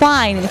 but it's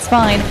fine. It's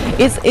fine.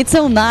 It's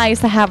so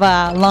nice to have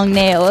long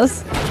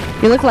nails.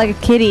 You look like a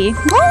kitty.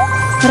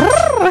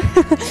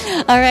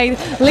 All right,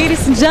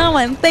 ladies and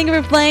gentlemen, thank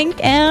you for playing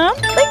and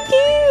thank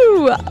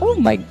you. Oh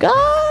my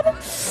God,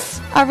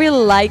 I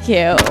really like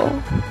you,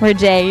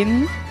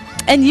 Jane.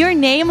 And your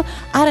name,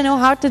 I don't know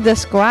how to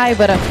describe,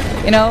 but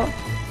you know,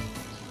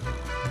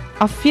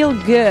 I feel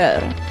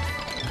good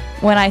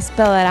when I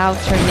spell it out.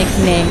 Your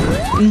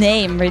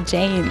name,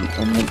 Jane.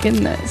 Oh my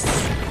goodness,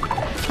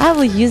 I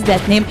will use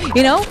that name.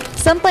 You know,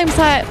 sometimes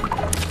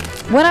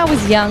when I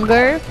was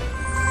younger,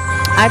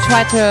 I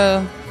tried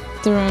to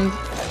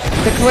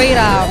create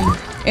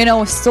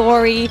a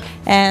story,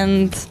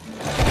 and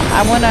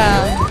I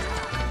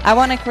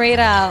wanna create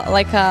a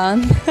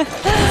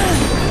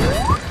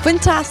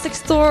fantastic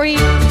story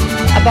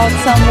about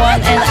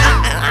someone, and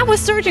I was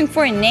searching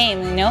for a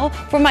name, you know,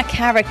 for my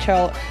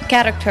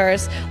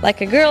characters, like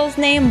a girl's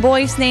name,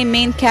 boy's name,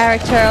 main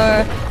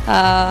character,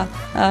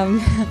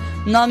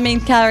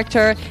 non-main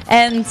character,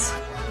 and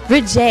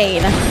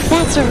Jane.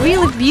 That's a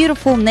really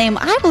beautiful name.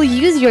 I will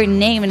use your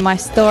name in my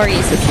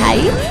stories,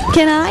 okay?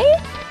 Can I?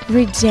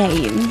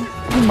 Jane.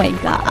 Oh my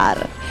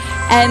God.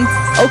 And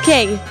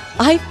okay,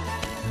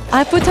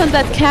 I put on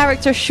that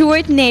character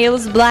short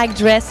nails, black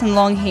dress, and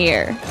long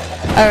hair.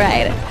 All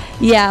right.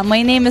 Yeah,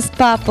 my name is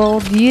Purple,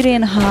 Beauty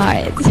and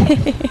Heart.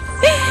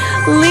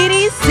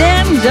 Ladies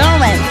and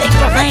gentlemen, thank you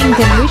for playing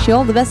and wish you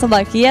all the best of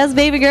luck. Yes,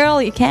 baby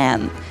girl, you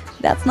can.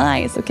 That's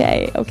nice.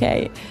 Okay,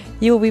 okay.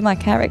 You will be my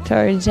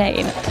character,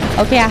 Jane.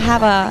 Okay,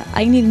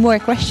 I need more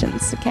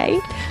questions, okay?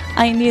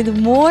 I need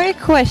more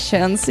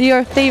questions.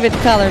 Your favorite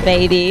color,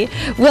 baby.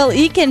 Well,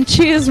 you can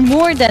choose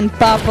more than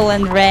purple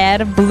and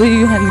red,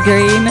 blue and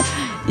green.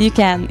 You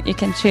can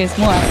choose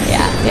more.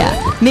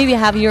 Yeah. Maybe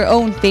have your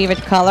own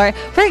favorite color.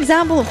 For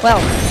example, well,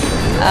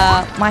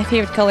 my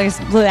favorite color is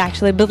blue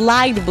actually, but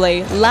light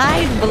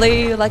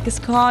blue, like a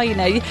sky, you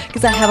know,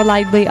 because I have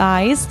light blue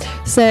eyes,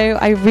 so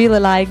I really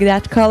like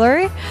that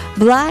color.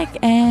 Black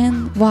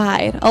and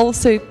white,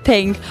 also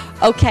pink.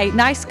 Okay,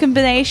 nice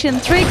combination.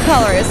 3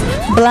 colors: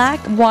 black,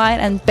 white,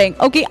 and pink.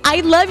 Okay,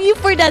 I love you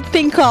for that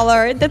pink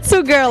color. That's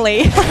so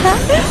girly.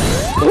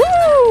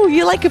 Ooh,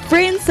 you like a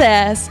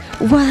princess.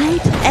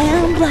 White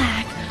and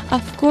black.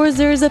 Of course,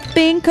 there's a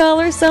pink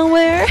color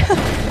somewhere.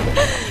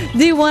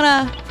 Do you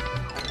wanna?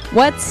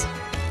 What?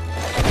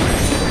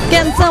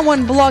 Can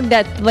someone block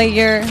that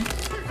player?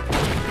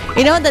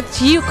 You know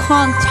that you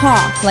can't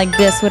talk like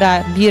this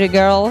without beauty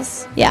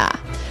girls?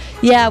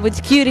 Yeah,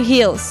 with cutie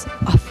heels.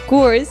 Of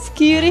course,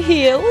 cutie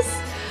heels.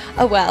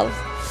 Oh well,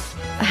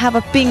 I have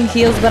a pink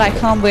heels, but I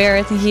can't wear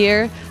it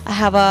here. I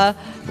have a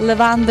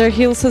lavender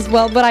heels as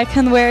well, but I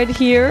can wear it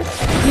here.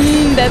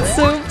 That's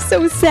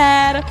so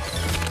sad.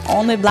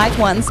 Only black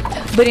ones.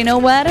 But you know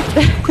what?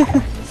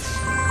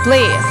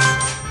 Please.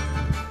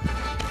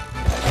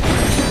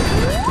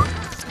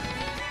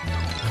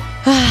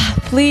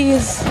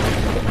 Please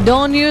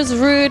don't use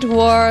rude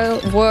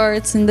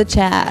words in the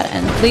chat,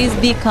 and please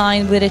be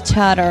kind with each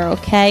other,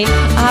 okay?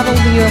 I will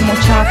be your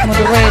chat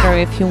moderator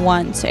if you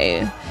want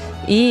to.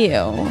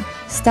 Ew,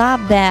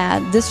 stop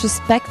that.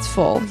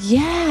 Disrespectful.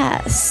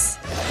 Yes.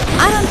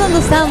 I don't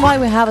understand why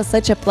we have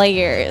such a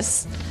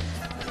players.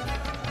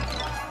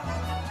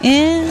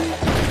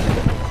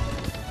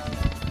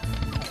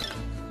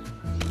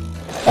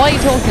 Why are you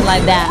talking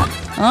like that?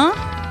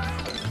 Huh?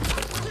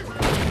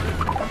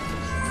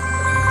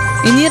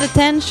 You need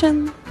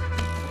attention?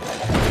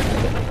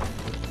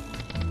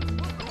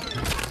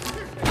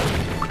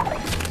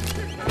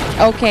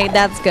 Okay,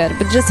 that's good.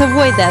 But just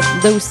avoid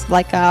those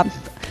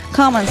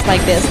comments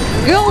like this.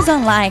 Girls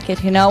don't like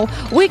it, you know.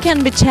 We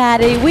can be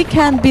chatty, we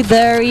can be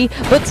dirty,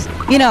 but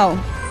you know,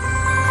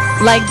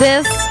 like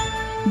this.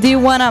 Do you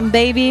want a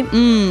baby?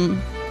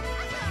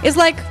 It's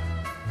like,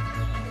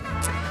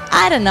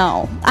 I don't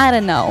know.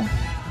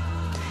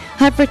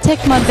 I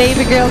protect my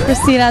baby girl,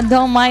 Christina.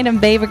 Don't mind him,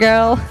 baby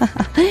girl.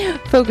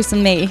 Focus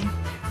on me.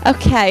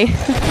 Okay.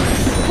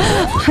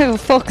 I will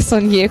focus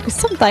on you, because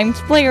sometimes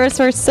players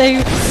are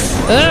so...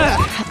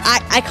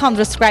 I can't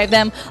describe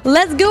them.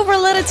 Let's go for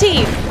letter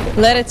T.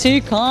 Letter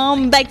T,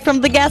 come back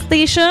from the gas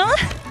station.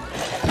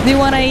 Do you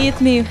want to eat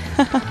me?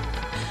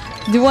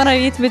 Do you want to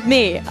eat with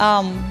me?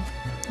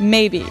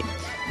 Maybe.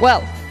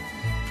 Well,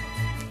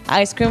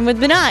 ice cream would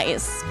be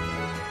nice.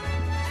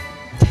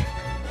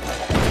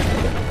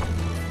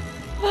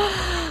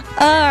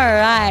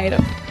 Alright.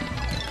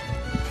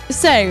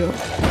 So,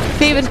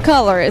 favorite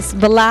colors: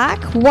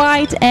 black,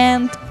 white,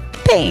 and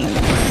pink.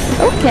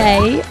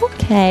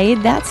 Okay,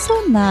 that's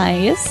so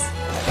nice.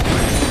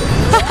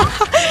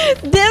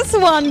 This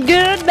one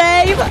good,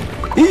 babe.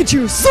 Eat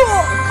your soul.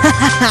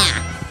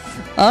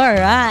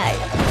 Alright.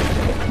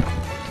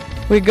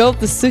 We go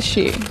to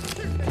sushi.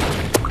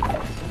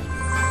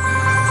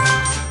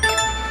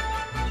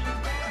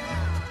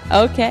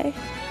 Okay.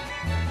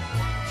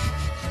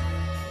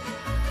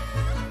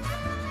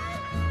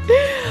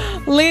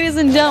 Ladies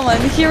and gentlemen,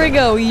 here we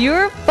go.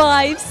 Your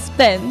 5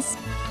 spins.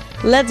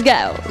 Let's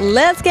go.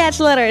 Let's catch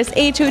letters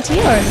H-O-T,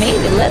 or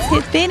maybe let's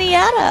hit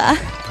pinata.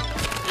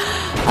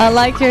 I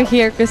like your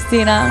hair,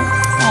 Christina.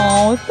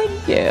 Oh,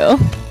 thank you.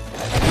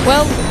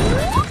 Well,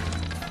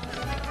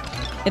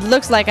 it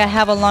looks like I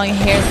have a long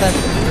hair, but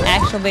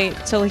actually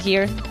till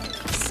here.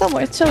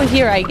 Somewhere till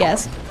here, I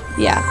guess.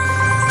 Yeah.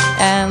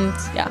 And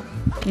yeah,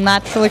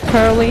 naturally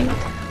curly.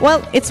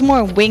 Well, it's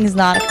more wings,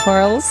 not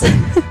curls.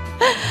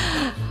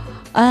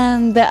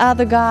 And the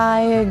other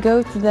guy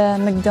go to the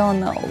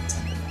McDonald's.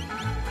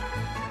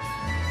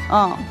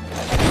 Oh.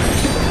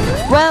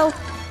 Well,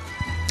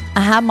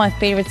 I have my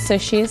favorite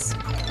sushis.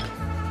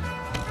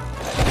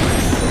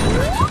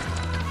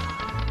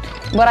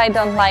 But I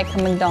don't like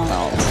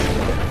McDonald's.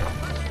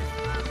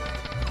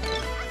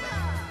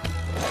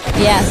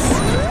 Yes,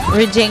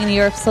 Regina,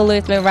 you're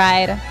absolutely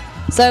right.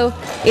 So,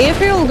 if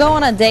you'll go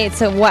on a date,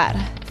 so what?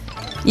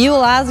 You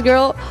will ask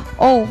girl,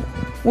 oh,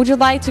 would you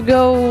like to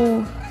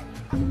go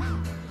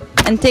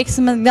and take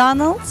some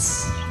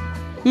McDonald's?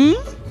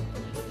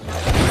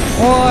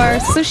 Or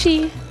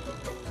sushi?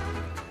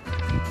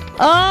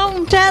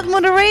 Oh, chat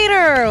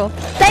moderator!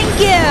 Thank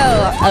you!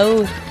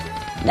 Oh,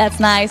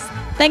 that's nice.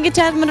 Thank you,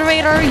 chat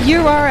moderator.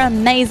 You are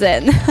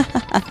amazing.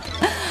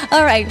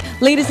 Alright,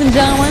 ladies and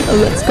gentlemen,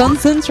 let's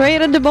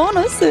concentrate on the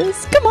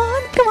bonuses. Come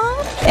on, come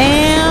on.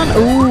 And,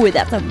 ooh,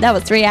 that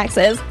was 3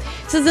 axes.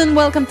 Susan,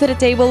 welcome to the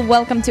table.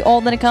 Welcome to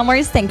all the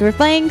newcomers. Thank you for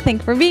playing.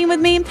 Thank you for being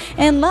with me.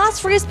 And last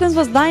free spins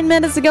was 9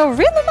 minutes ago.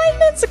 Really, 9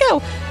 minutes ago?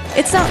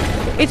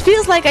 It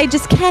feels like I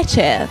just catch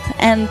it.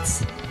 And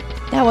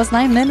that was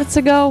 9 minutes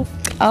ago.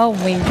 Oh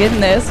my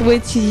goodness,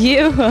 with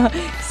you,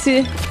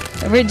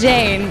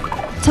 Regine.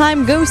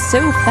 Time goes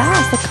so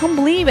fast. I can't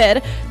believe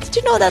it. Did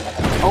you know that?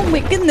 Oh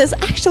my goodness,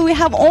 actually we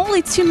have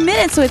only 2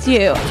 minutes with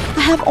you.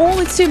 I have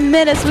only 2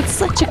 minutes with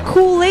such a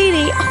cool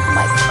lady. Oh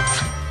my god.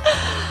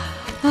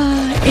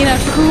 In a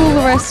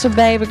cool restaurant,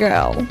 baby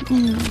girl.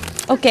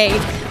 Okay,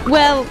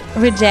 well,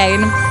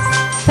 Regine,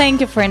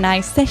 thank you for a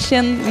nice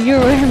session. You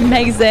were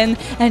amazing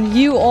and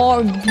you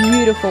are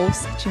beautiful,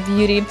 such a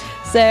beauty.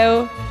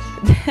 So,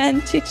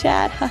 then chit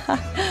chat,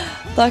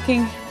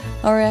 talking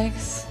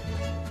RX.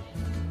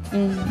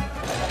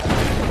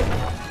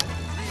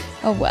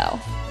 Oh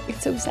well,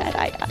 it's so sad.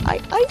 I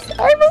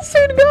will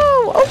soon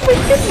go. Oh my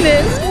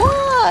goodness,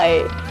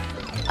 why?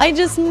 I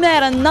just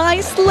met a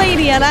nice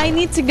lady and I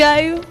need to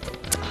go.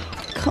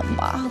 Come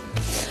on.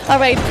 All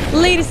right,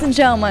 ladies and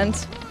gentlemen,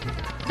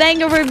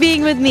 thank you for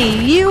being with me.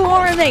 You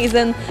are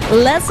amazing.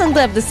 Let's end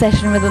up the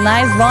session with a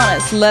nice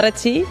bonus. Letter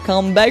T,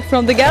 come back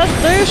from the gas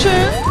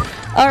station.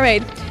 All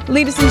right,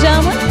 ladies and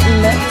gentlemen,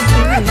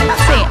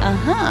 let's see.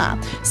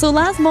 So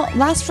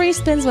last free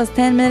spins was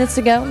 10 minutes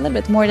ago, a little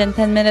bit more than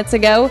 10 minutes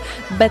ago.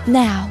 But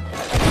now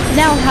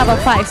have a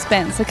 5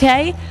 spins,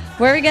 okay?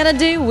 What we're gonna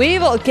do, we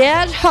will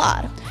get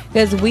hot.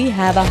 Because we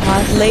have a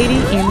hot lady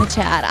in the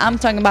chat. I'm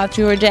talking about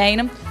you,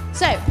 Jane.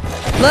 So,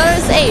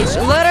 letters H,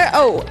 letter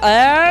O,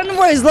 and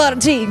where's letter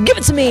T? Give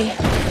it to me.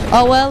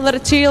 Oh well, letter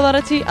T, I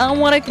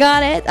wanna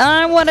got it.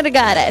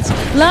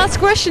 Last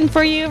question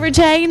for you,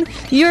 Regine.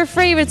 Your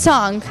favorite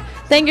song.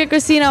 Thank you,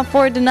 Christina,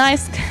 for the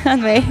nice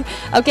convey.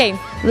 Okay,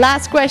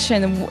 last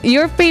question.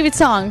 Your favorite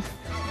song.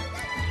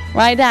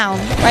 Write down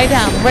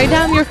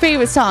your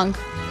favorite song.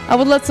 I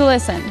would love to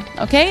listen.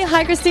 Okay,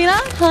 hi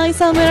Christina. Hi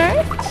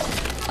Salminer.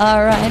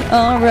 Alright.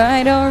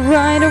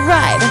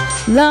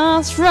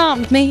 Last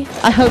round me.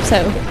 I hope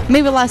so.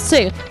 Maybe last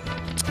 2.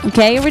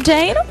 Okay,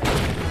 Regine.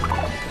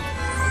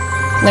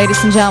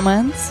 Ladies and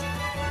gentlemen.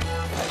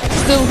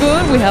 Still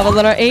good. We have a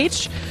letter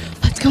H.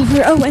 Let's go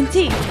for O and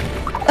T.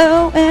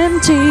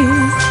 O-M-G,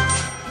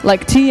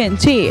 like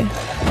TNT.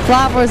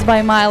 Flowers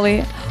by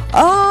Miley.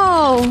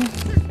 Oh,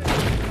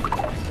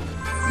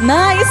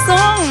 nice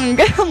song.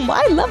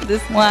 I love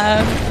this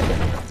one.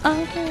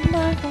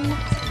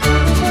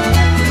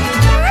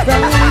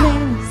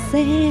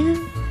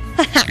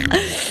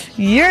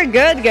 You're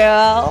good,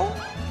 girl.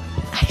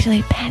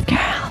 Actually, bad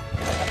girl.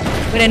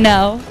 We don't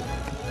know.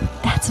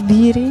 That's a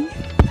beauty.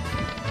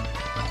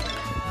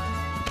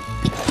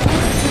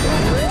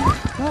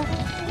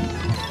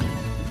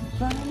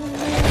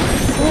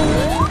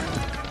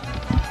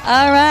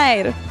 All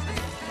right,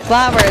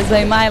 Flowers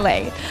by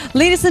Miley.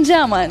 Ladies and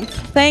gentlemen,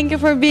 thank you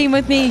for being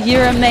with me.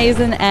 You're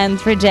amazing. And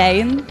for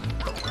Jane,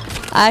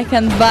 I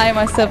can buy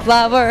myself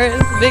flowers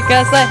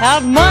because I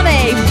have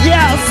money.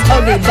 Yes.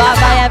 Okay,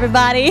 bye-bye,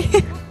 everybody.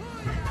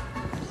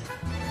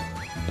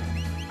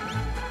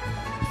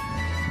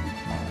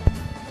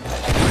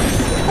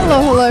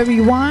 Hello,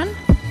 everyone.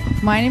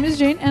 My name is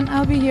Jane, and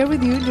I'll be here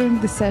with you during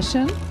the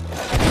session. So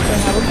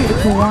have a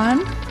beautiful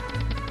one.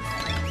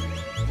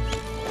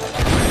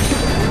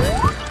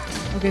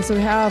 Okay, so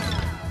we have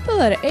the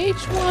letter H,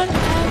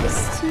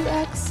 1X,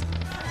 2X.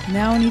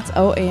 Now needs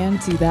O and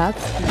T,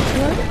 that's for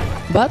sure.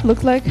 But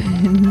looks like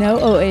no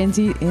O and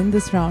T in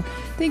this round.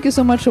 Thank you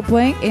so much for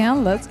playing,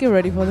 and let's get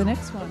ready for the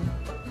next one.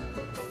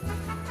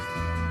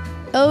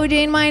 Oh,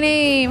 Jane, my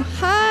name.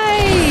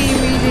 Hi,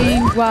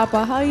 Reading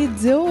Guapa. How you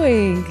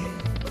doing?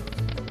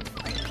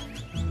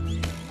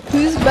 Who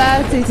Whose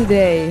birthday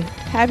today?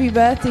 Happy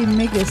birthday,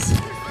 Miggus.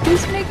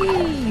 Who's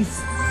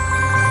Miggy's?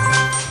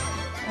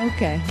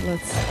 Okay,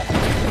 let's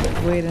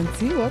wait and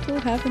see what will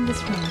happen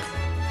this round.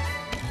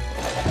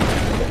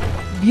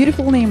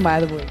 Beautiful name,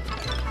 by the way.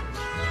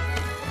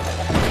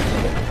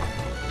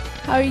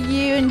 How are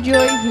you?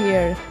 Enjoy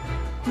here.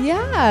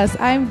 Yes,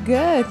 I'm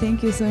good.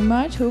 Thank you so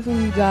much.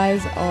 Hopefully you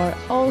guys are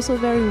also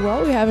very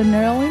well. We have an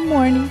early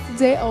morning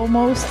today,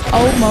 almost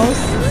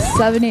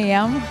 7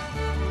 a.m.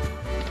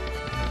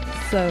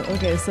 So,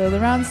 okay, so the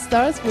round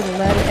starts with the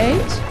letter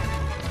H.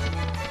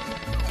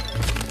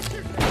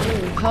 I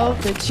really hope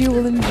that you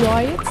will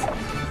enjoy it.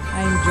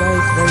 I enjoy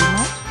it very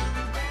much.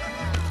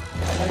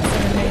 That's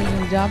an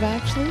amazing job,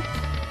 actually.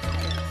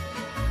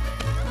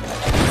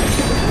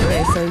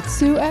 Okay, so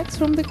 2x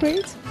from the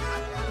crate.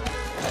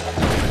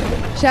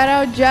 Shout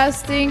out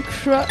Justin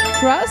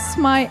Cross,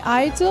 my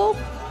idol.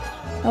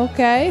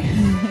 Okay.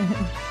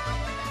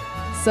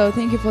 So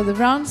thank you for the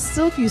round.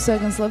 Still a few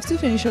seconds left to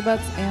finish your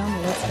bets,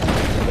 and let's go.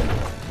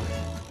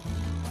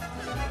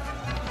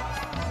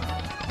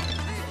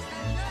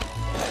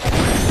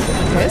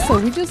 Okay, so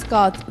we just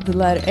got the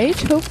letter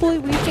H. Hopefully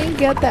we can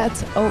get that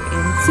O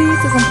and T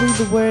to complete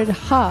the word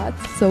hot.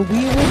 So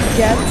we will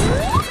get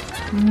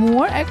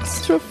more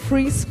extra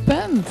free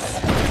spins.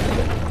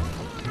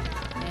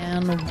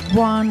 And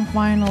one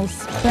final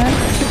spin.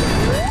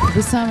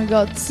 This time we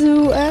got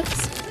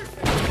 2x.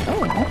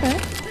 Oh, okay.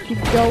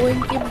 Keep going,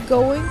 and looks like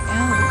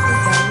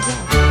that was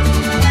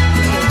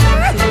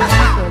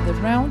all. So for the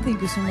round,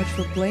 thank you so much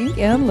for playing,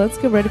 and let's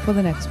get ready for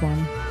the next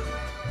one.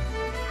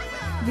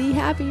 Be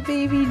happy,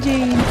 baby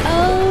Jane.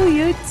 Oh,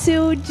 you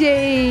too,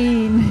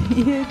 Jane.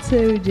 You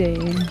too,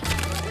 Jane.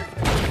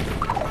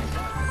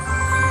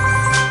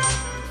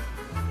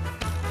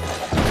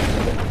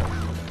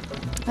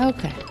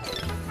 Okay.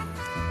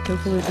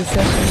 Hopefully the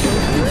session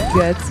will be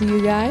good to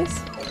you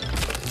guys.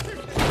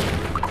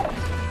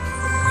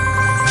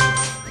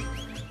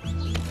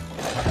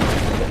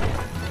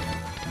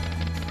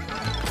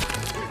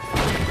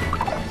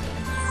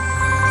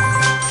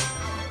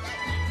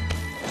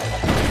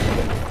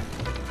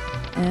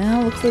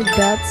 And looks like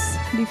that's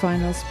the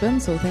final spin.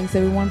 So thanks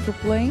everyone for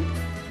playing.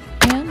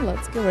 And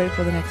let's get ready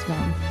for the next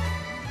one.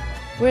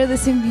 We're the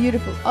same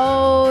beautiful.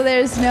 Oh,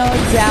 there's no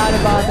doubt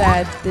about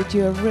that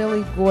you're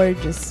really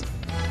gorgeous.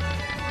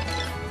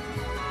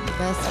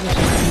 Best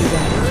wishes to you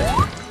guys.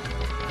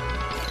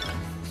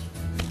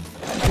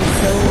 Okay,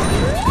 so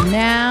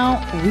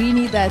now we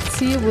need that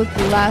T with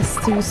the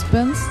last 2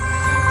 spins.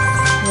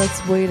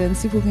 Let's wait and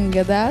see if we can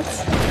get that.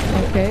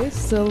 Okay,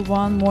 still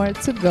one more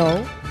to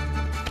go.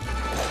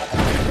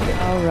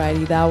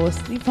 Alrighty, that was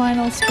the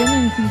final spin.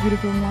 Anything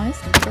beautiful and nice?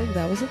 Looks like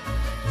that was it.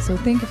 So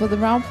thank you for the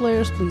round,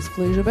 players. Please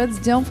place your bets.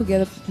 Don't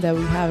forget that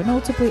we have an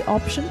autoplay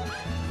option.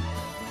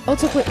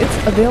 Autoplay, it's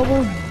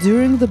available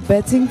during the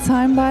betting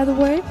time, by the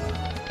way.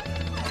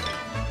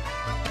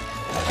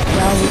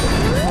 That will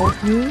help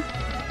you.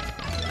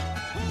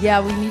 Yeah,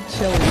 we need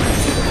chili.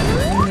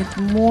 We need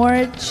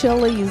more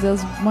chilies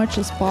as much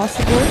as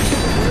possible.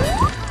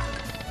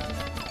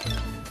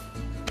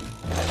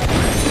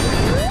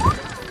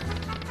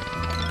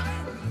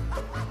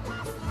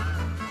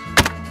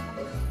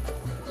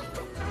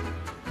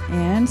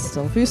 And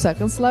still a few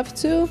seconds left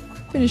to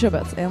finish your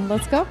bets. And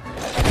let's go.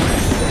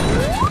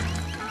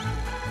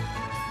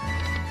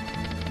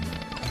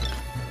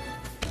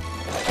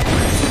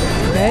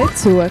 Okay,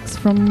 2x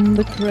from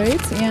the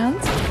crate and...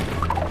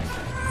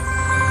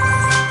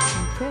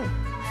 Okay.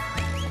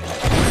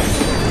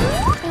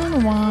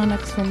 And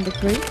 1x from the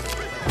crate.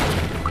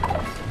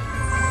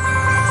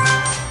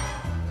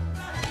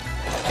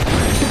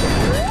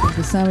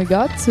 This time we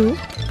got 2.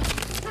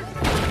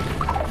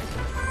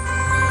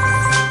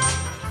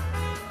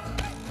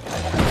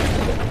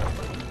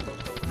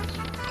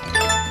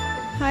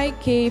 Hi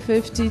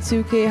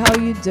K52K, how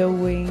you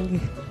doing?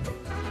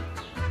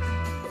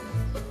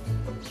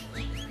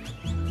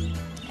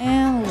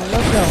 And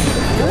let's go.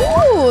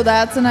 Ooh,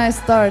 that's a nice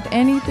start.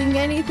 Anything?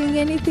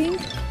 Okay,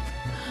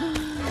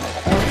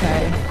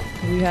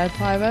 we had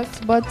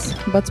 5x,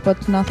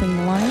 but nothing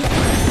aligned.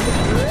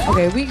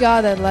 Okay, we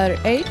got that letter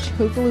H.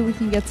 Hopefully we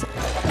can get O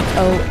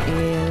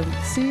and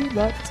C,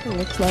 but it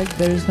looks like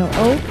there's no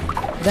O.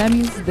 That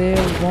means there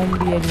won't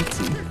be any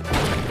T.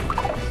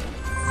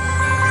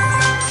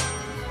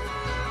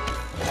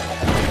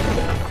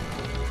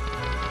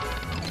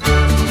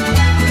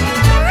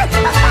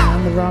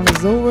 And the round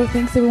is over.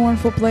 Thanks everyone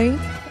for playing.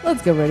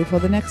 Let's get ready for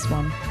the next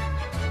one.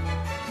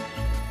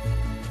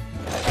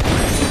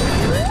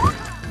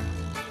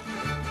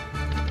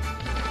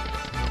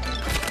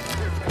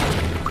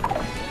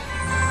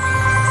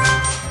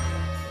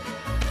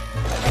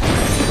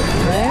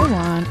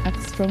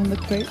 From the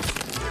crate.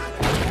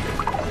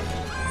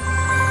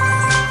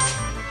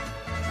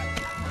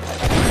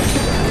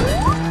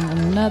 And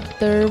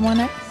another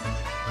 1x.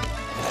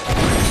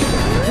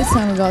 This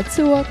time we got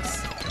 2x.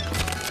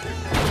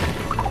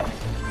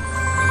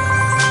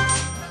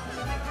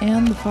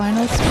 And the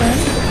final spin,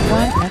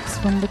 1x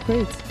from the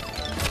crate.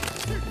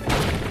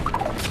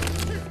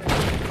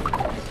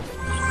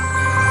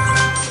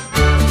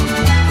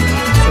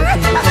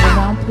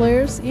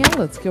 players, and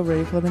let's get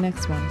ready for the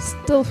next one.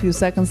 Still a few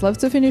seconds left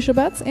to finish your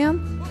bets, and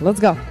let's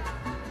go.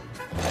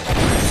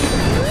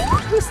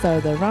 We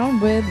start the round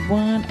with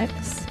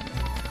 1x.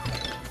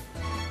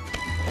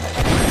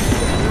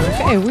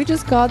 Okay, we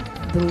just got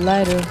the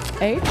letter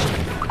H.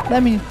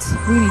 That means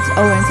we need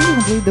O and T to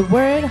complete the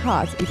word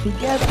hot. If we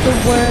get the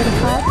word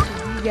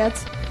hot, we get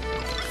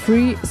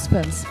free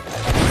spins. 8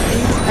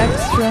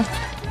 extra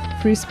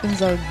free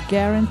spins are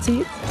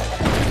guaranteed.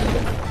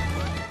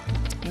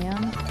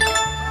 And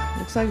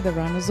looks like the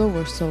round is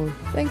over, so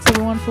thanks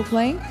everyone for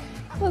playing.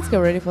 Let's get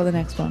ready for the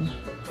next one.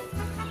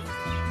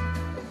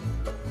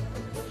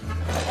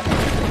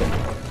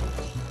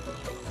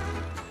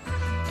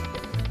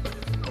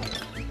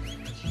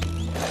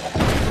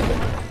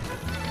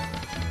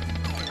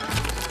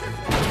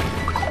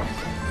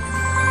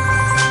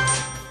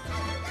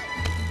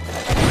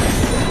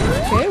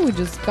 We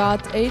just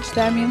got H,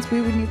 that means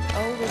we would need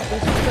O with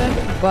this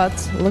spin,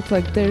 but looks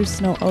like there's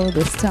no O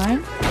this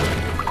time.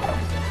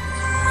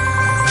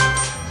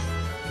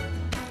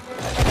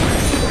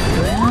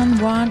 And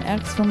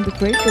 1x from the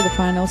crate for the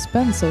final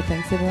spin, so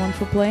thanks everyone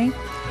for playing,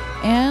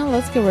 and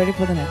let's get ready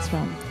for the next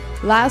round.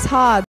 Last hot.